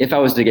 if I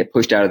was to get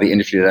pushed out of the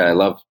industry that I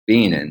love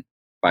being in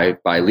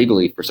by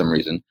legally for some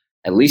reason,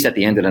 at least at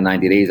the end of the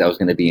 90 days, I was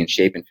going to be in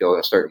shape and feel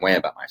a certain way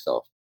about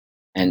myself.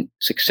 And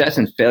success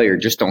and failure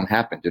just don't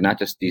happen. They're not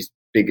just these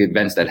big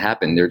events that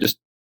happen. They're just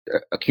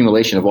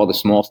accumulation of all the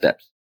small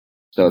steps.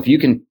 So if you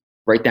can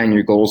write down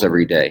your goals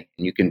every day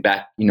and you can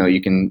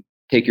you can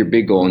take your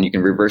big goal and you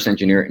can reverse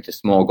engineer it into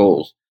small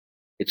goals.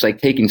 It's like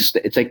taking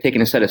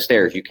a set of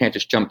stairs. You can't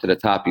just jump to the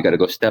top. You got to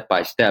go step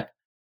by step.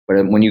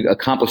 But when you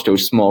accomplish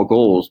those small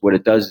goals, what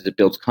it does is it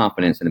builds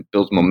confidence and it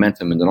builds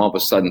momentum. And then all of a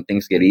sudden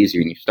things get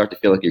easier and you start to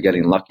feel like you're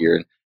getting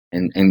luckier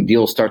and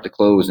deals start to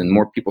close and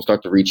more people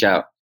start to reach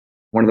out.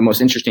 One of the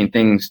most interesting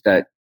things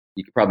that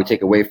you could probably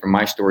take away from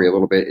my story a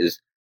little bit is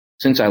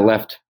since I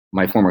left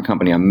my former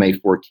company on May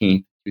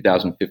 14th,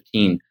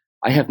 2015,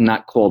 I have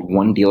not called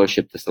one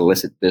dealership to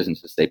solicit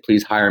business to say,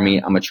 please hire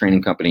me. I'm a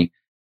training company.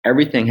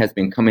 Everything has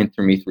been coming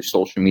through me through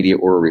social media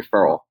or a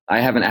referral.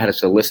 I haven't had to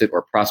solicit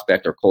or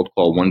prospect or cold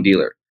call one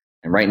dealer.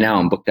 And right now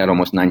I'm booked out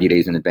almost 90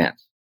 days in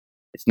advance.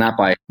 It's not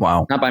by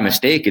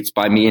mistake. It's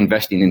by me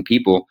investing in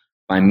people,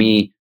 by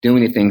me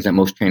doing the things that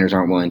most trainers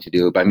aren't willing to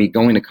do, by me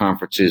going to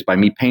conferences, by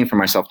me paying for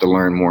myself to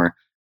learn more,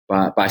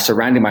 by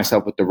surrounding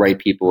myself with the right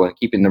people and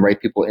keeping the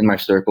right people in my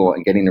circle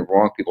and getting the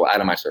wrong people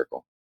out of my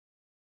circle.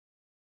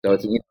 So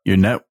it's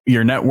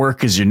your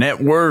network is your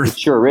net worth. It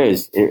sure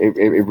is.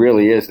 It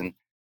really is. And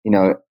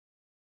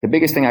the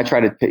biggest thing I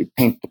try to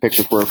paint the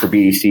picture for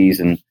BDCs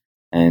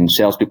and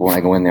salespeople when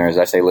I go in there is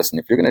I say, listen,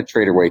 if you're going to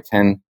trade away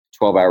 10,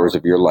 12 hours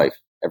of your life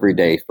every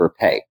day for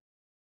pay,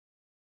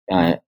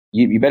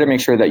 you better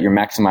make sure that you're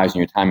maximizing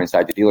your time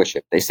inside the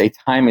dealership. They say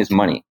time is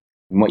money.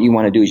 And what you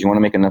want to do is you want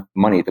to make enough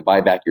money to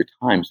buy back your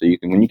time so you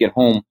can, when you get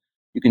home,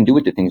 you can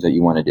do the things that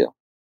you want to do.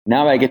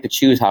 Now I get to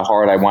choose how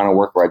hard I want to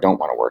work or I don't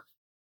want to work.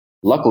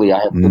 Luckily,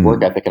 I have the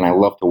work ethic and I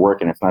love to work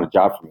and it's not a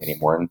job for me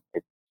anymore. And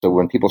so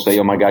when people say,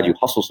 oh my God, you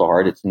hustle so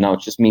hard, it's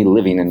just me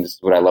living and this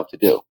is what I love to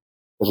do.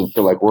 It doesn't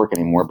feel like work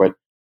anymore, but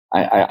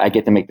I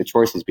get to make the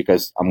choices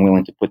because I'm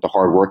willing to put the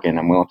hard work in.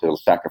 I'm willing to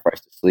sacrifice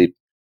to sleep.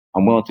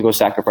 I'm willing to go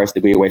sacrifice to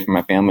be away from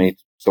my family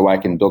so I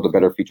can build a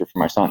better future for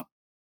my son.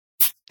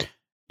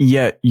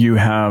 Yet you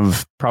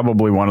have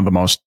probably one of the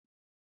most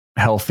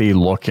healthy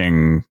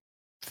looking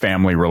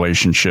family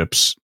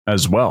relationships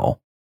as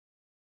well.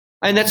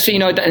 And that's,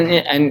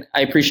 and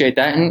I appreciate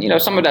that.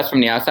 And, some of that's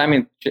from the outside. I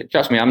mean,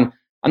 trust me, I'm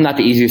not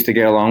the easiest to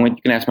get along with.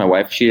 You can ask my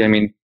wife. She's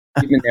been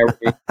there with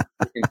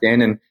me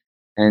then.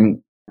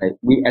 And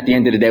we, at the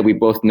end of the day, we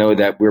both know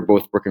that we're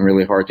both working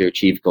really hard to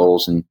achieve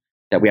goals and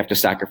that we have to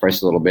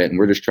sacrifice a little bit. And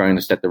we're just trying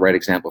to set the right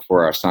example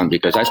for our son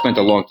because I spent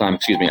a long time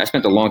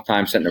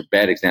setting a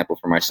bad example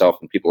for myself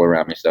and people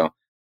around me. So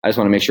I just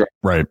want to make sure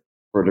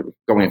for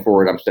going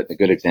forward, I'm setting a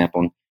good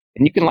example.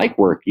 And you can like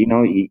work, you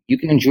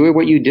can enjoy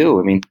what you do.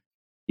 I mean,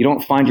 you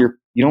don't find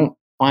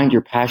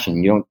your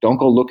passion. You don't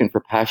go looking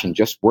for passion.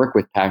 Just work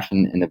with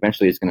passion, and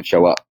eventually it's going to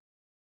show up.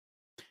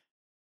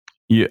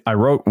 Yeah, I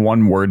wrote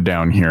one word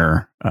down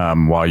here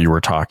while you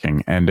were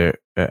talking, and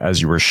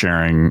as you were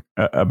sharing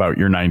about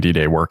your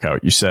 90-day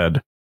workout. You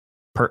said,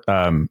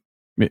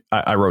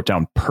 I wrote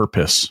down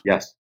purpose.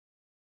 Yes.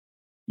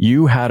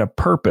 You had a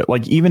purpose,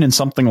 like even in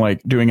something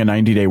like doing a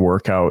 90-day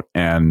workout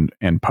and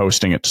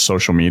posting it to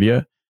social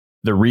media.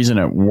 The reason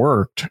it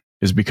worked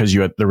is because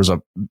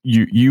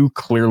you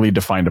clearly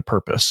defined a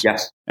purpose.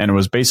 Yes. And it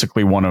was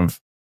basically one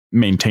of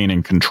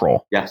maintaining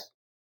control. Yes.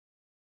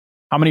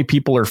 How many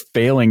people are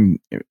failing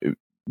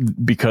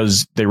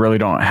because they really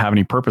don't have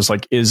any purpose?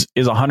 Like is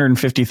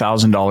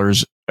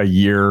 $150,000 a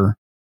year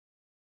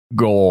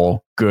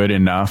goal good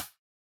enough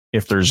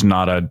if there's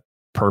not a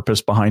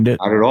purpose behind it?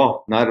 Not at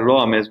all. Not at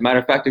all. I mean, as a matter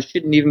of fact, it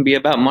shouldn't even be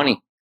about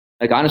money.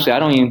 Like, honestly, I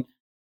don't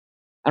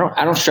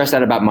stress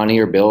out about money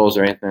or bills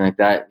or anything like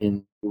that.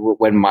 And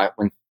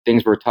when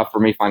things were tough for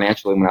me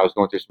financially, when I was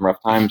going through some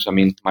rough times, I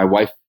mean, my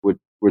wife would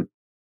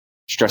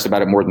stress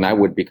about it more than I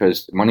would,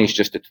 because money is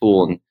just a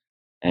tool.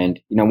 And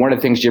one of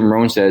the things Jim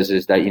Rohn says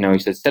is that, he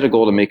said, set a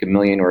goal to make $1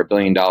 million or $1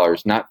 billion,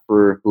 not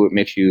for who it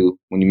makes you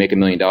when you make $1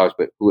 million,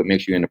 but who it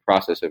makes you in the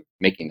process of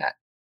making that.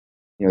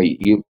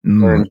 You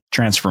learn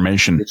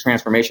transformation. The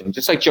transformation.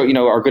 Just like Joe,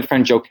 our good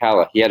friend Joe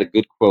Calla, he had a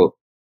good quote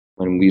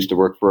when we used to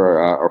work for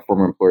our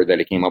former employer that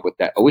he came up with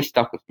that always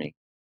stuck with me.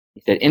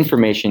 He said,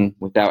 information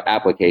without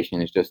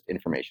application is just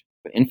information,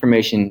 but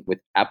information with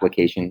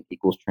application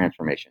equals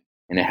transformation.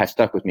 And it has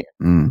stuck with me.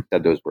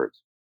 Said those words.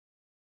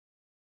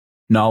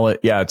 Knowledge.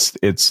 Yeah.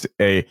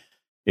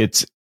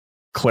 It's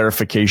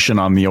clarification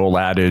on the old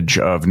adage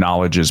of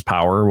knowledge is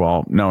power.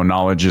 Well, no,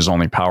 knowledge is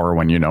only power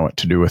when you know what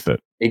to do with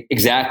it.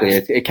 Exactly.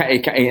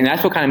 And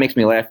that's what kind of makes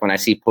me laugh when I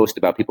see posts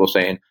about people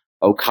saying,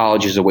 oh,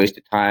 college is a waste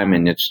of time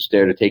and it's just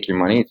there to take your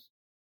money.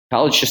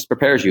 College just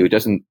prepares you. It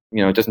doesn't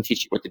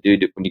teach you what to do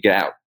when you get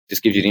out. It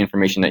just gives you the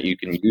information that you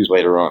can use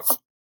later on.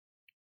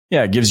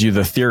 Yeah, it gives you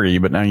the theory,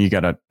 but now you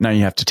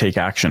have to take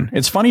action.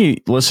 It's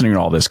funny listening to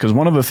all this, because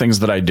one of the things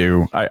that I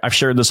do, I've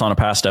shared this on a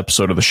past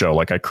episode of the show.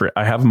 Like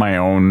I have my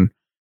own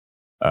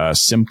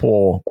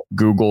simple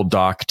Google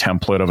Doc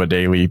template of a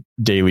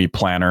daily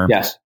planner.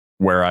 Yes.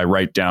 Where I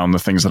write down the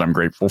things that I'm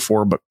grateful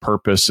for, but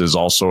purpose is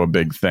also a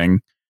big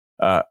thing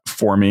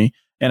for me.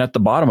 And at the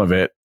bottom of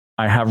it,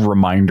 I have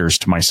reminders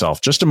to myself,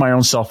 just in my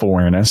own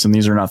self-awareness. And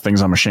these are not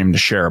things I'm ashamed to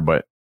share,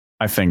 but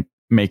I think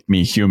make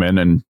me human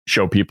and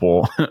show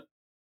people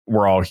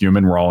we're all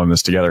human. We're all in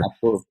this together.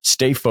 Absolutely.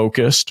 Stay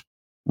focused,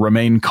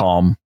 remain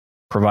calm,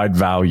 provide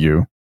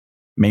value,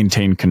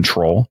 maintain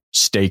control,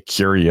 stay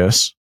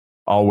curious,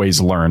 always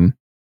learn,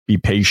 be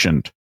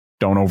patient,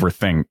 don't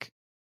overthink,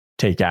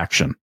 take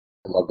action.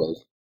 I love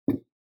those.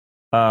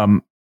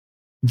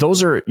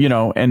 Those are,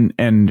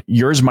 and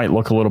yours might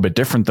look a little bit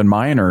different than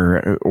mine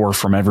or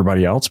from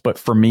everybody else. But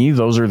for me,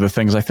 those are the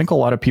things I think a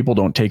lot of people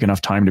don't take enough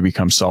time to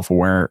become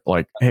self-aware.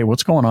 Like, hey,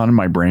 what's going on in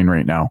my brain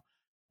right now?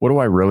 What do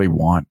I really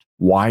want?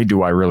 Why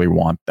do I really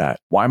want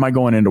that? Why am I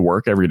going into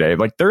work every day?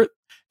 Like, do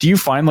you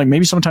find like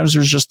maybe sometimes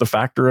there's just the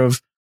factor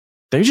of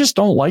they just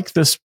don't like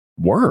this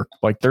work.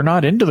 Like they're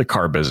not into the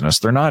car business.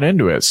 They're not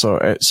into it. So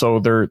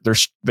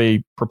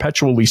they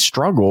perpetually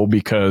struggle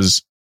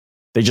because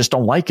they just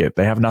don't like it.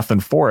 They have nothing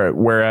for it.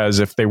 Whereas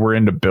if they were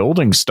into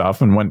building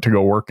stuff and went to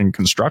go work in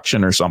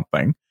construction or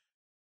something,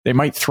 they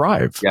might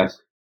thrive. Yes.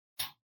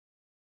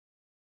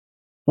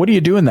 What do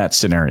you do in that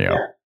scenario?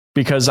 Yeah.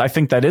 Because I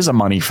think that is a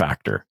money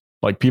factor.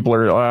 Like people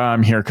are,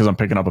 I'm here because I'm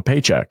picking up a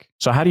paycheck.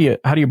 So how do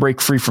you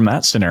break free from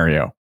that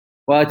scenario?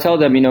 Well, I tell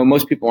them,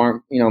 most people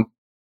aren't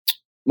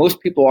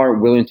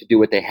willing to do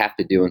what they have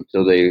to do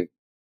until they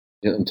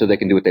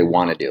can do what they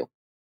want to do.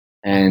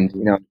 And,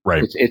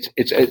 right.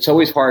 It's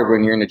always hard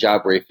when you're in a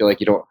job where you feel like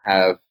you don't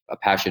have a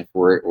passion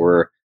for it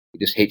or you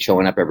just hate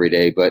showing up every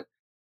day. But,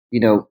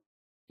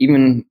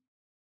 even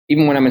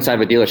when I'm inside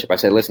of a dealership, I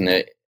say, listen,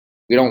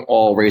 we don't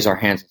all raise our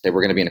hands and say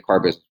we're going to be in a car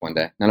business one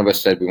day. None of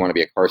us said we want to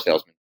be a car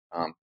salesman.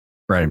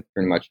 Right.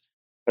 Pretty much.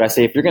 But I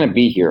say, if you're going to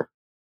be here,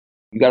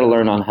 you got to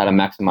learn on how to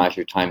maximize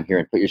your time here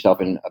and put yourself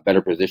in a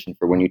better position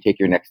for when you take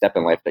your next step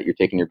in life, that you're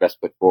taking your best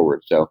foot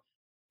forward. So,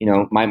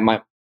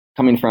 my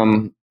coming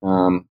from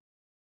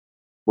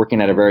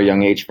working at a very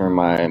young age for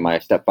my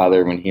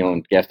stepfather when he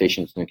owned gas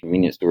stations and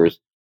convenience stores,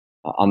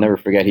 I'll never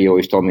forget. He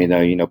always told me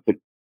that,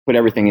 put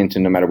everything into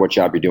no matter what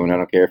job you're doing. I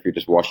don't care if you're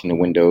just washing the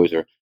windows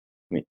or,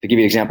 to give you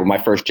an example,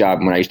 my first job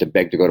when I used to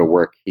beg to go to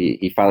work,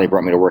 he finally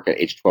brought me to work at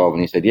age 12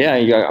 and he said, yeah,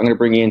 I'm going to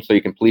bring you in so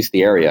you can police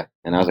the area.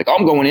 And I was like, oh,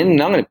 I'm going in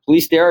and I'm going to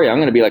police the area. I'm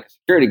going to be like a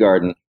security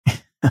guard. And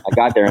I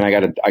got there and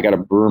I got a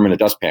broom and a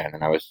dustpan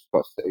and I was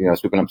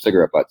sweeping up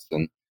cigarette butts.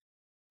 And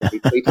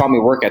he taught me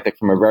work ethic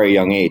from a very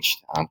young age.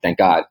 Thank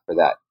God for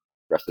that.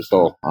 Rest his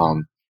soul.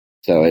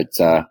 So it's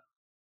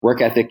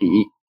work ethic.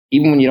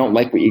 Even when you don't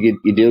like what you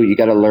do, you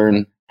got to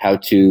learn how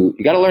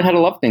to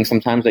love things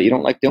sometimes that you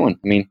don't like doing.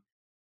 I mean,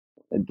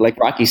 like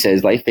Rocky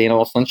says, life ain't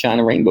all sunshine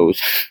and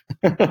rainbows.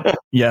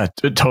 Yeah,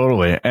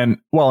 totally. And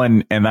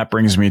that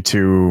brings me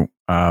to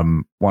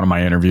one of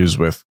my interviews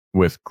with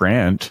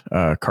Grant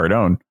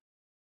Cardone.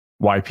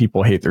 Why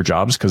people hate their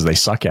jobs because they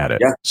suck at it.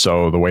 Yeah.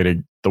 So the way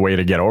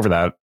to get over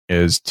that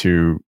is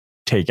to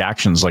take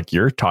actions like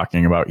you're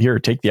talking about here.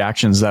 Take the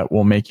actions that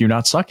will make you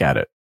not suck at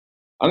it.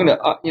 I'm gonna,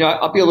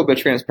 I'll be a little bit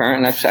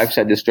transparent, and I've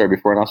said this story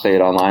before, and I'll say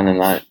it online,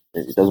 and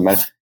it doesn't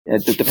matter.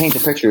 To paint the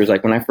picture is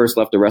like when I first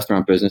left the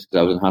restaurant business, because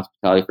I was in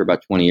hospitality for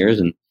about 20 years,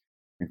 and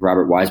if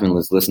Robert Wiseman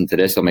was listening to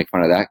this, he'll make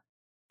fun of that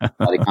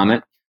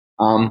comment.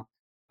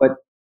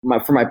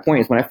 But for my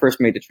point is when I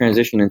first made the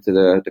transition into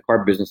the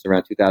car business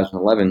around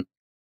 2011,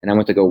 and I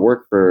went to go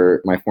work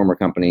for my former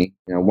company,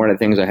 one of the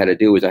things I had to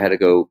do was I had to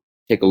go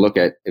take a look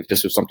at if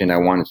this was something I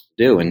wanted to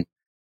do. And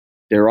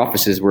their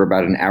offices were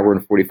about an hour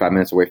and 45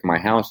 minutes away from my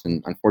house.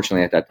 And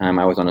unfortunately, at that time,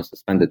 I was on a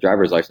suspended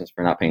driver's license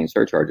for not paying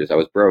surcharges. I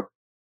was broke.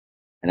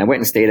 And I went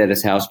and stayed at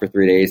his house for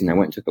 3 days, and I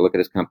went and took a look at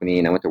his company,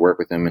 and I went to work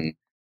with him. And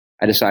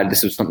I decided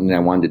this was something that I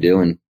wanted to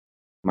do. And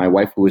my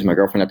wife, who was my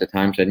girlfriend at the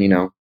time, said,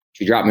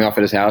 she dropped me off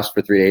at his house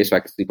for 3 days so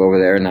I could sleep over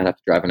there and not have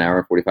to drive an hour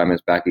and 45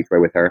 minutes back each way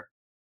with her.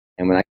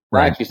 And when I came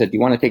back, she said, do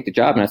you want to take the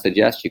job? And I said,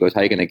 yes. She goes,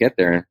 how are you going to get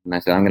there? And I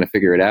said, I'm going to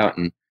figure it out.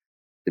 And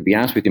to be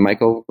honest with you,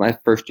 Michael, my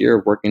first year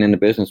of working in the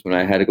business, when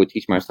I had to go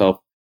teach myself,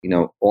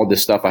 all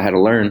this stuff I had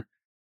to learn,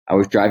 I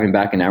was driving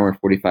back an hour and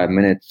 45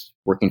 minutes,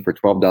 working for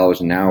 $12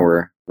 an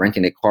hour,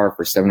 renting a car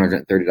for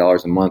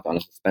 $730 a month on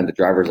a suspended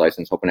driver's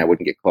license, hoping I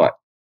wouldn't get caught.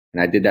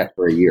 And I did that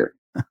for a year.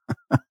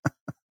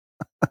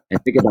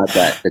 And think about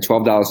that. The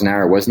 $12 an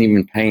hour wasn't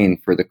even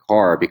paying for the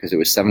car because it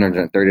was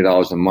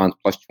 $730 a month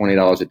plus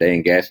 $20 a day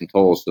in gas and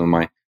tolls. So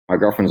my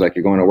girlfriend was like,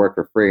 you're going to work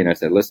for free. And I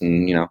said,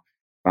 listen,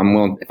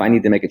 if I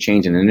need to make a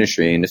change in the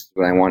industry and this is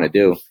what I want to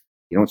do,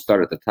 you don't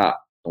start at the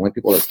top. The only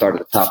people that start at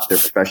the top of their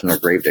profession are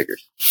grave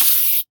diggers.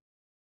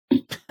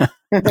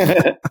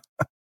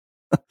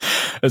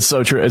 It's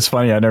so true. It's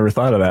funny. I never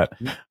thought of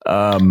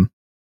that.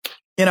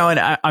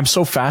 And I'm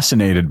so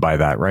fascinated by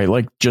that, right?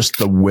 Like just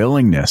the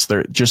willingness,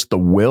 just the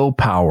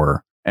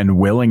willpower and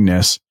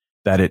willingness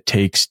that it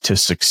takes to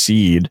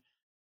succeed.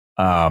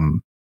 I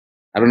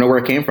don't know where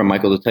it came from,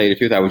 Michael, to tell you the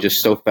truth. I was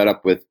just so fed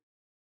up with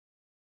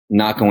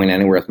not going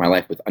anywhere with my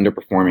life, with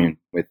underperforming,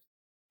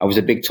 I was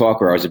a big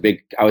talker.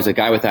 I was a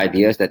guy with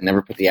ideas that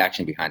never put the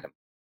action behind them.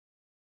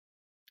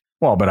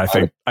 Well, but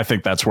I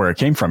think that's where it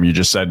came from. You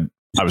just said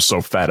I was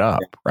so fed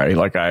up, right?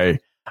 Like I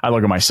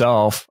look at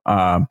myself,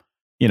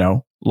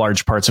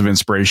 large parts of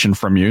inspiration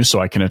from you. So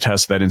I can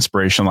attest that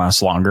inspiration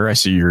lasts longer. I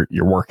see you're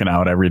working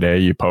out every day.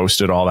 You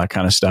posted all that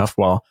kind of stuff.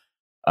 Well,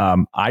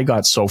 I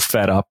got so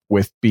fed up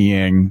with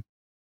being,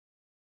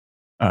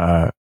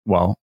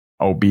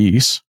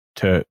 obese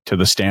to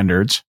the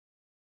standards,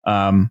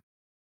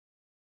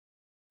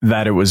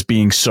 that it was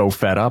being so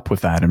fed up with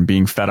that and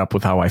being fed up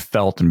with how I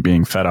felt and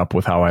being fed up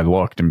with how I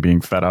looked and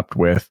being fed up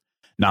with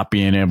not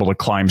being able to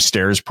climb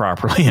stairs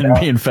properly and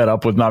being fed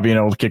up with not being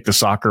able to kick the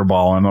soccer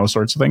ball and those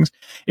sorts of things.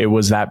 It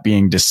was that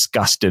being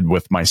disgusted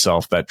with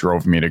myself that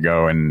drove me to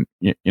go. And,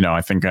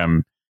 I think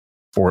I'm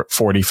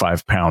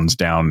 45 pounds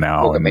down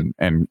now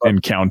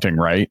and counting,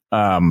 right?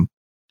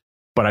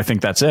 But I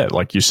think that's it.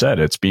 Like you said,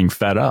 it's being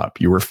fed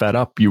up. You were fed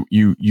up.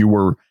 You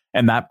were,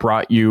 and that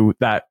brought you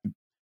that.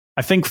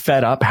 I think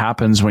fed up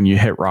happens when you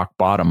hit rock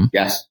bottom.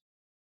 Yes.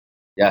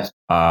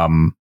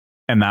 And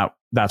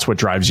that's what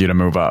drives you to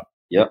move up.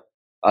 Yep.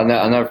 I'll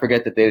never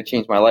forget the day that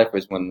changed my life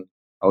was when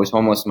I was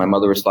homeless and my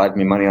mother was sliding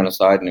me money on the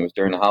side, and it was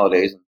during the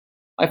holidays. And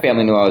my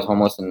family knew I was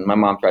homeless, and my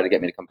mom tried to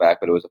get me to come back,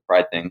 but it was a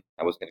pride thing.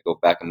 I was going to go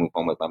back and move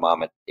home with my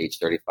mom at age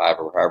 35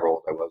 or however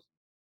old I was.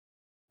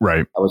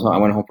 Right. I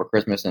went home for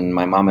Christmas, and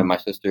my mom and my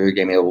sister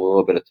gave me a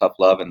little bit of tough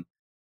love, and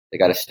they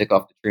got a stick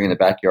off the tree in the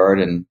backyard,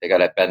 and they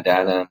got a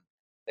bandana.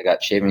 They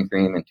got shaving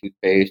cream and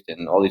toothpaste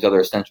and all these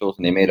other essentials,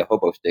 and they made a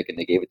hobo stick, and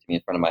they gave it to me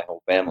in front of my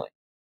whole family.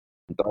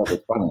 And thought it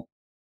was funny.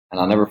 And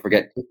I'll never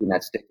forget taking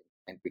that stick,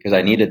 and because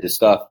I needed the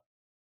stuff,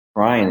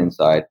 crying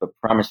inside, but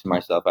promising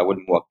myself I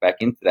wouldn't walk back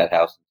into that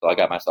house until I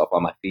got myself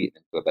on my feet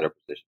and into a better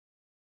position.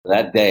 So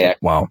that day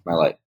actually changed my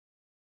life.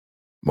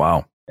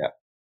 Wow. Yeah.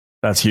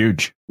 That's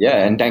huge. Yeah,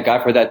 and thank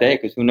God for that day,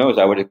 because who knows,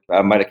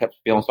 I might have kept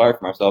feeling sorry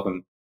for myself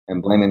and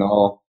blaming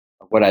all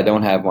of what I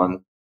don't have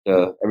on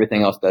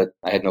everything else that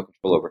I had no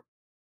control over.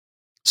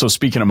 So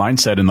speaking of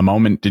mindset, in the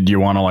moment, did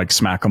you want to like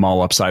smack them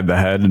all upside the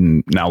head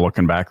and now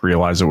looking back,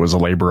 realize it was a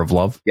labor of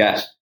love?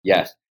 Yes.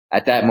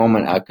 At that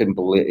moment, I couldn't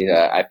believe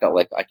I felt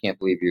like, I can't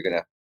believe you're going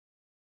to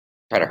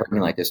try to hurt me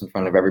like this in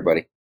front of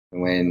everybody.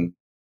 When,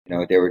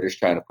 they were just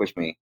trying to push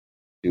me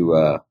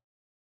to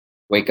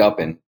wake up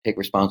and take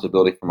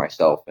responsibility for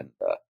myself. And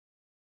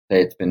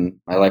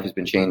my life has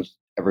been changed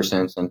ever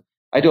since. And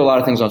I do a lot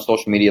of things on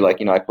social media.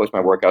 Like, I post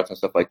my workouts and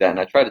stuff like that. And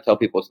I try to tell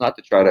people it's not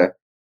to try to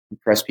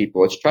impress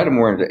people. It's try to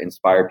more to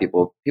inspire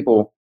people.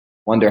 People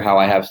wonder how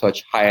I have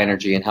such high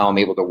energy and how I'm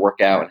able to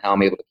work out and how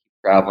I'm able to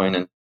keep traveling.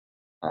 And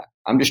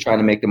I'm just trying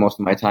to make the most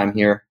of my time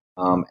here.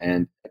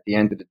 And at the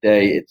end of the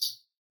day,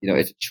 it's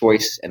a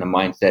choice and a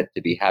mindset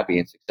to be happy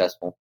and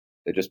successful.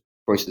 They're just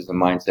choices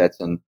and mindsets.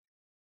 And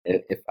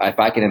if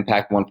I can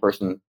impact one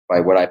person by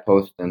what I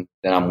post, then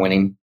I'm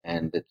winning.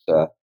 And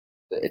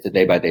it's a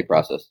day by day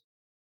process.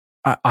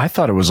 I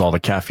thought it was all the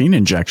caffeine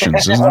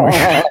injections. Isn't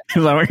that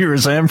what you were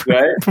saying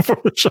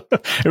before the show?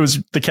 It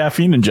was the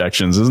caffeine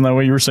injections. Isn't that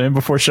what you were saying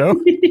before show? A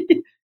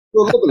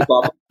little bit of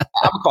coffee.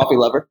 I'm a coffee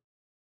lover.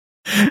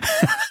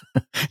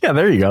 Yeah,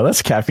 there you go.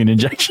 That's a caffeine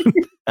injection.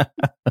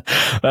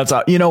 That's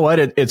you know what?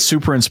 It's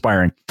super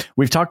inspiring.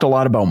 We've talked a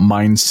lot about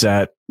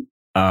mindset,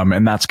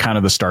 and that's kind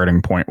of the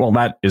starting point. Well,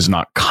 that is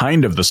not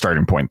kind of the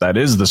starting point. That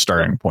is the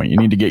starting point. You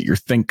need to get your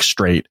think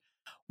straight.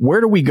 Where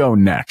do we go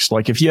next?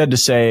 Like if you had to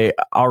say,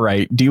 all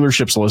right,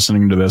 dealerships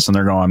listening to this and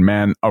they're going,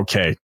 man,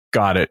 okay,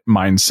 got it,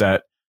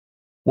 mindset.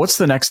 What's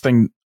the next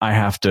thing I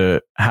have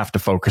to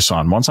focus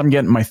on once I'm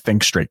getting my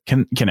think straight?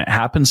 Can it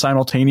happen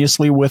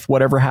simultaneously with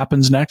whatever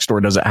happens next,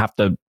 or does it have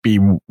to be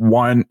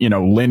one,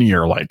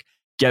 linear? Like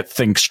get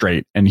think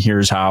straight, and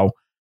here's how.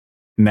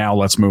 Now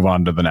let's move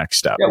on to the next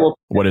step. Yeah, well,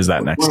 what is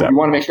that next step? We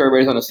want to make sure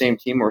everybody's on the same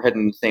team. We're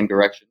heading in the same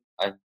direction.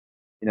 A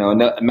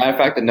matter of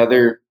fact,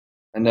 another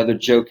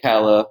Joe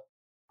Calla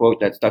quote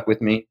that stuck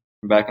with me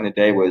from back in the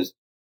day was,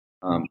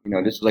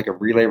 this is like a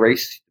relay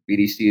race. The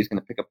BDC is going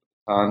to pick up the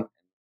baton.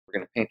 We're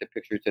going to paint the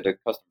picture to the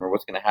customer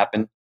what's going to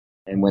happen.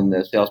 And when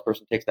the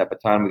salesperson takes that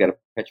baton, we got to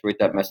perpetuate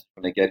that message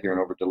when they get here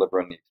and over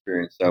deliver on the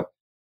experience. So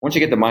once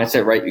you get the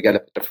mindset right, you got to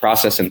put the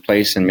process in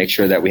place and make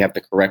sure that we have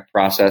the correct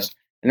process.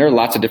 And there are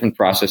lots of different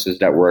processes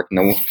that work.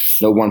 No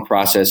one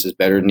process is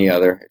better than the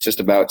other. It's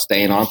just about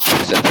staying on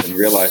process and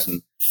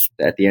realizing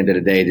that at the end of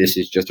the day, this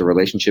is just a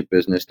relationship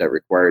business that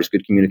requires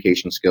good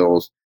communication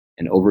skills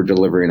and over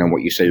delivering on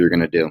what you say you're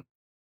going to do.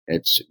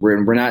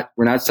 We're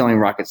not selling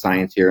rocket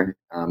science here.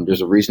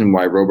 There's a reason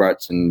why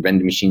robots and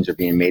vending machines are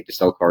being made to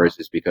sell cars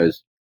is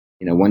because,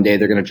 one day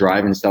they're going to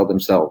drive and sell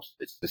themselves.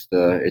 It's just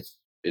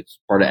it's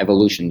part of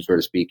evolution, so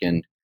to speak.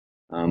 And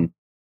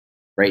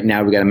right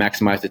now we got to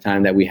maximize the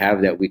time that we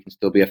have that we can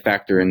still be a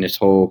factor in this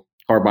whole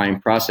car buying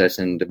process.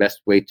 And the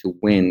best way to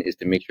win is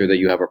to make sure that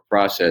you have a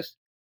process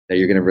that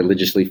you're going to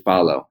religiously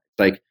follow. It's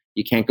like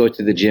you can't go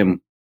to the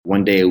gym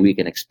one day a week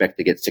and expect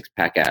to get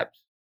 6-pack abs.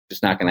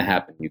 It's not going to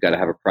happen. You got to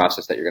have a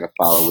process that you're going to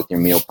follow with your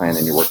meal plan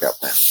and your workout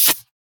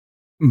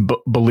plan.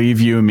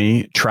 Believe you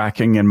me,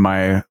 tracking in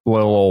my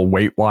little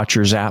Weight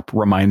Watchers app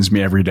reminds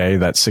me every day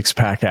that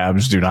 6-pack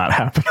abs do not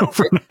happen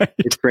overnight.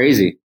 It's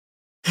crazy.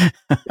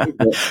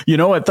 You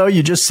know what, though?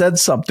 You just said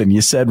something.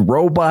 You said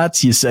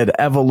robots, you said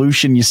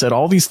evolution, you said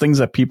all these things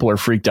that people are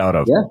freaked out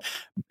of.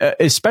 Yeah.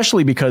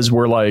 Especially because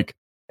we're like,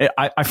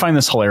 I find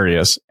this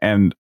hilarious,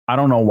 and I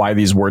don't know why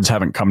these words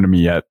haven't come to me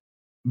yet,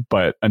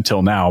 but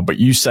until now, but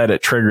you said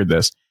it triggered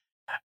this.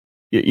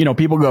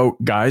 People go,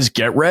 guys,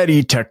 get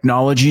ready.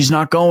 Technology's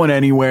not going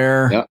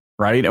anywhere. Yep.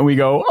 Right. And we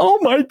go, oh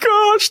my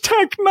gosh,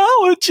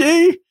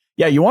 technology.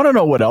 Yeah. You want to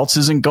know what else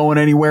isn't going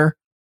anywhere?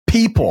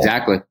 People.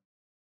 Exactly.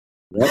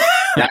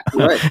 Yep.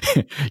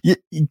 Right.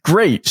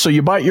 Great. So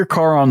you bought your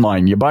car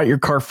online. You bought your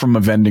car from a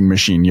vending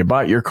machine. You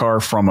bought your car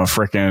from a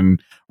freaking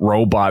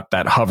robot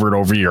that hovered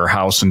over your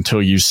house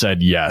until you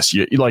said yes.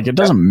 It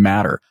doesn't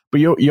matter. But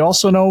you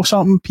also know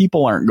something.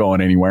 People aren't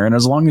going anywhere. And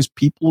as long as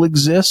people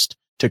exist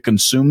to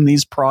consume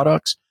these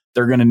products,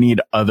 they're going to need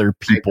other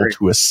people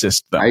to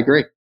assist them. I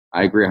agree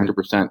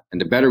 100%.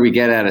 And the better we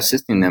get at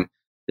assisting them,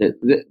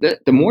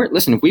 the more,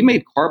 listen, if we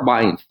made car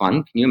buying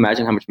fun, can you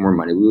imagine how much more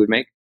money we would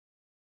make?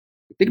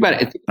 Think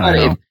about it.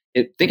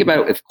 Think about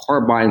it if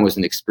car buying was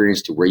an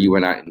experience to where you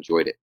and I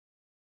enjoyed it.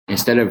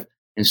 Instead,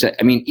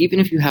 even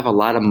if you have a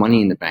lot of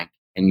money in the bank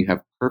and you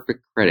have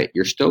perfect credit,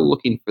 you're still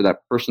looking for that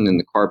person in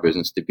the car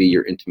business to be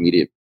your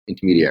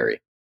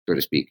intermediary, so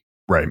to speak.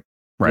 Right.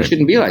 It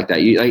shouldn't be like that.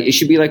 It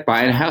should be like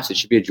buying a house. It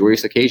should be a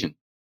joyous occasion.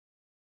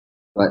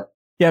 But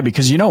yeah,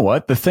 because you know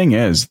what? The thing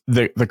is,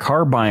 the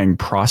car buying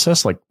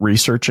process, like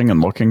researching and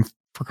looking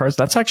for cars,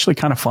 that's actually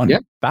kind of fun. Yeah.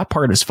 That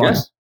part is fun.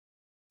 Yes.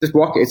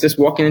 It's just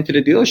walking into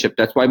the dealership.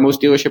 That's why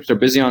most dealerships are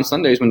busy on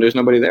Sundays when there's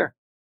nobody there.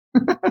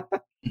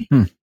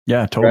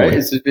 Yeah, totally. Right?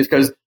 It's just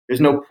because there's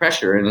no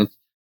pressure.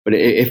 But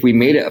if we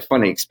made it a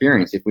fun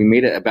experience, if we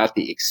made it about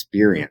the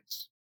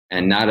experience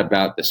and not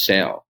about the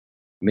sale,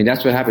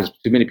 that's what happens.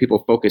 Too many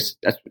people focus.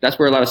 That's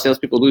where a lot of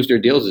salespeople lose their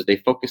deals is they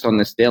focus on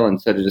the sale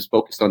instead of just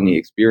focus on the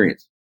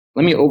experience.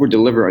 Let me over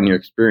deliver on your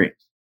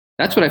experience.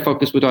 That's what I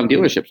focus with on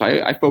dealerships.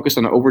 I focus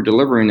on over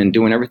delivering and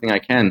doing everything I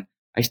can.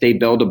 I stay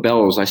bell to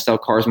bells. I sell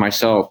cars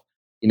myself.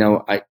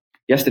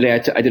 Yesterday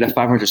I did a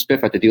 500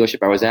 spiff at the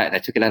dealership I was at, and I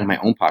took it out of my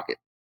own pocket.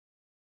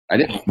 I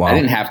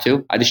didn't have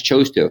to. I just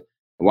chose to.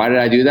 Why did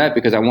I do that?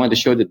 Because I wanted to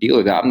show the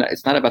dealer that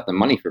it's not about the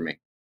money for me.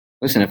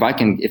 Listen, if I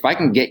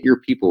can get your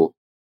people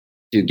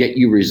to get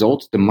you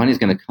results, the money's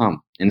going to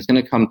come, and it's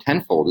going to come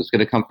tenfold. It's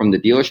going to come from the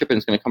dealership, and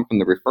it's going to come from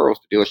the referrals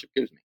the dealership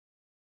gives me.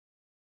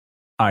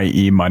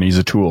 I.e., money's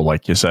a tool,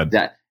 like you said.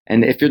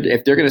 And if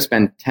they're going to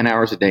spend 10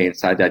 hours a day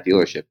inside that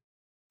dealership,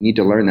 you need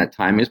to learn that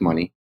time is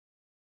money,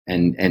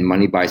 and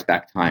money buys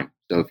back time.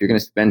 So if you're going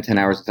to spend 10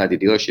 hours inside the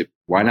dealership,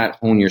 why not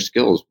hone your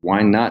skills?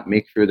 Why not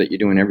make sure that you're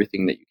doing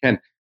everything that you can?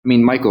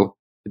 Michael,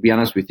 to be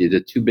honest with you, the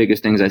two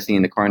biggest things I see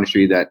in the car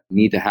industry that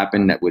need to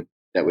happen that would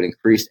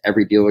increase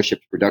every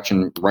dealership's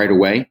production right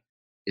away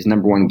is,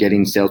 number one,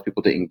 getting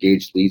salespeople to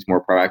engage leads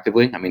more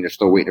proactively. They're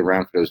still waiting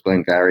around for those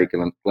Glenn Gary,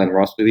 Glenn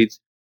Ross leads,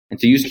 and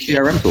to use a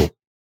CRM tool.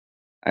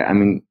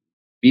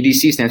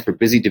 BDC stands for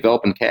Busy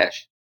Developing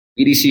Cash.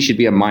 BDC should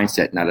be a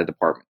mindset, not a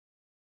department.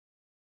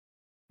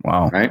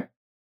 Wow. Right?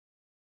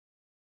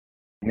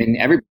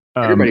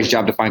 Everybody's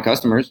job to find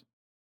customers.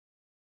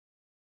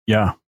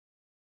 Yeah.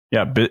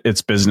 Yeah.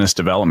 It's business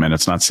development.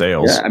 It's not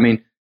sales. Yeah. I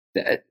mean,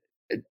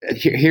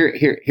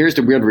 here's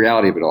the weird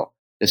reality of it all.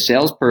 The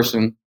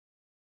salesperson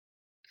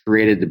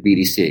created the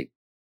BDC.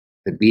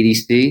 The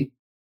BDC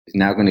is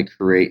now going to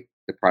create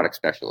the product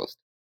specialist.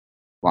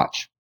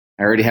 Watch.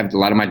 I already have a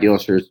lot of my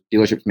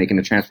dealerships making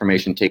the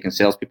transformation, taking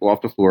salespeople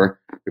off the floor,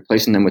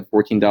 replacing them with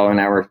 $14 an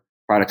hour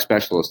product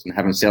specialists, and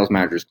having sales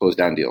managers close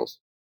down deals.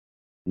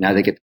 Now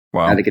they get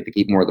to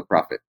keep more of the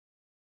profit,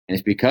 and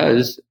it's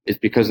because of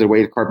the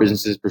way the car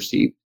business is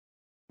perceived.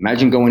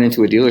 Imagine going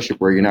into a dealership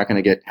where you're not going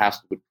to get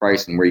hassled with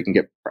price, and where you can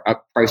get a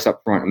price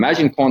up front.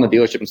 Imagine calling the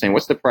dealership and saying,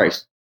 "What's the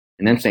price?"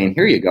 and them saying,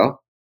 "Here you go."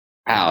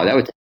 Wow, that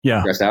would take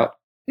stress out.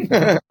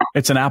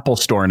 It's an Apple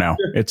store now.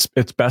 It's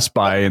Best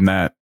Buy in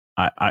that.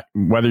 I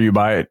whether you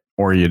buy it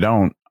or you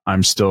don't,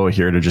 I'm still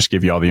here to just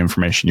give you all the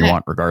information you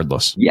want,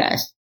 regardless.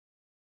 Yes.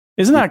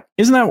 Isn't that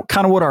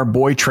kind of what our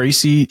boy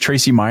Tracy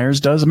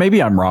Myers does?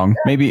 Maybe I'm wrong.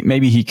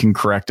 Maybe he can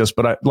correct us.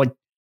 But I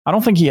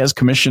don't think he has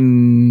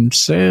commission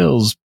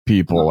sales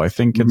people. I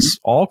think it's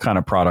all kind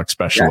of product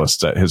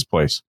specialists at his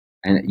place.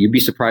 And you'd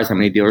be surprised how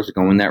many dealers are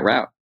going that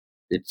route.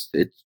 And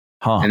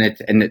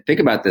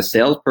think about this: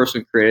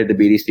 salesperson created the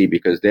BDC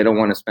because they don't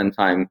want to spend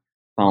time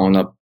following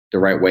up the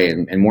right way,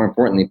 and more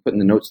importantly, putting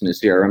the notes in the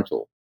CRM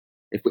tool.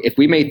 If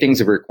we made things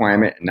a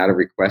requirement and not a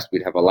request,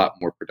 we'd have a lot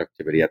more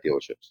productivity at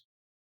dealerships.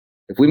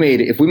 If we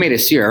made a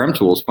CRM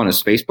tool as fun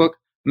as Facebook,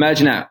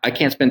 imagine that. I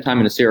can't spend time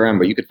in a CRM,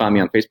 but you could find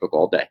me on Facebook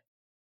all day.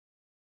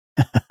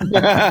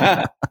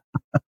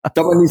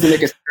 Someone needs to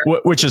make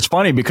Which is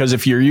funny, because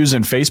if you're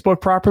using Facebook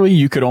properly,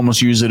 you could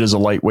almost use it as a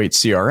lightweight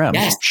CRM.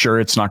 Yes. Sure,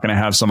 it's not going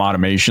to have some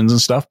automations and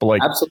stuff,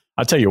 but Absolutely.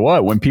 I'll tell you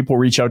what, when people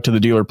reach out to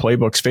the Dealer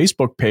Playbook's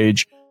Facebook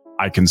page,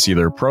 I can see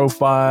their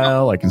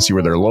profile. I can see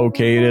where they're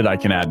located. I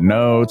can add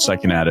notes. I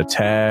can add a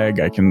tag.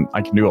 I can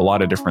do a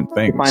lot of different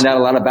things. You find out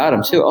a lot about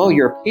them too. Oh,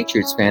 you're a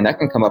Patriots fan. That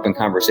can come up in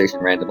conversation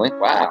randomly.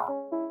 Wow.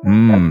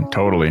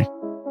 Totally.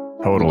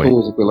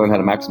 Tools if we learn how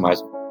to maximize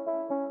them.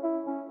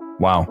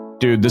 Wow.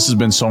 Dude, this has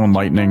been so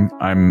enlightening.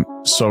 I'm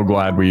so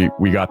glad we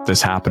got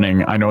this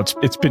happening. I know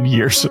it's been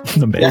years in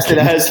the making. Yes, it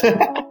has.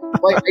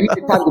 Well, I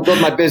need time to build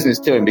my business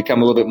too and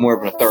become a little bit more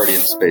of an authority in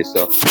the space.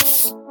 So.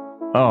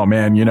 Oh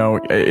man,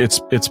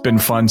 it's been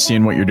fun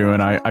seeing what you're doing.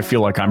 I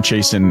feel like I'm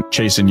chasing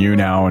you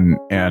now, and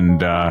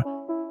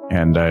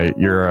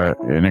you're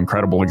an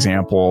incredible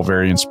example,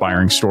 very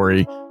inspiring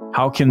story.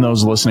 How can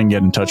those listening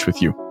get in touch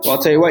with you? Well,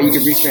 I'll tell you what, you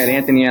can reach me at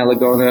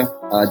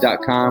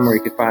anthonyalagona.com, or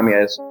you can find me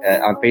on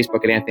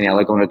Facebook at Anthony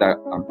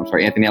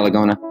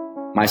Alagona.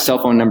 My cell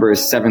phone number is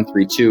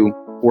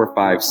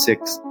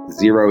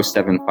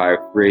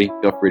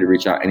 732-456-0753. Feel free to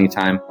reach out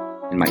anytime.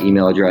 And my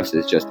email address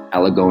is just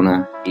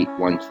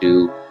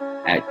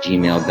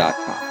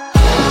alagona812@gmail.com.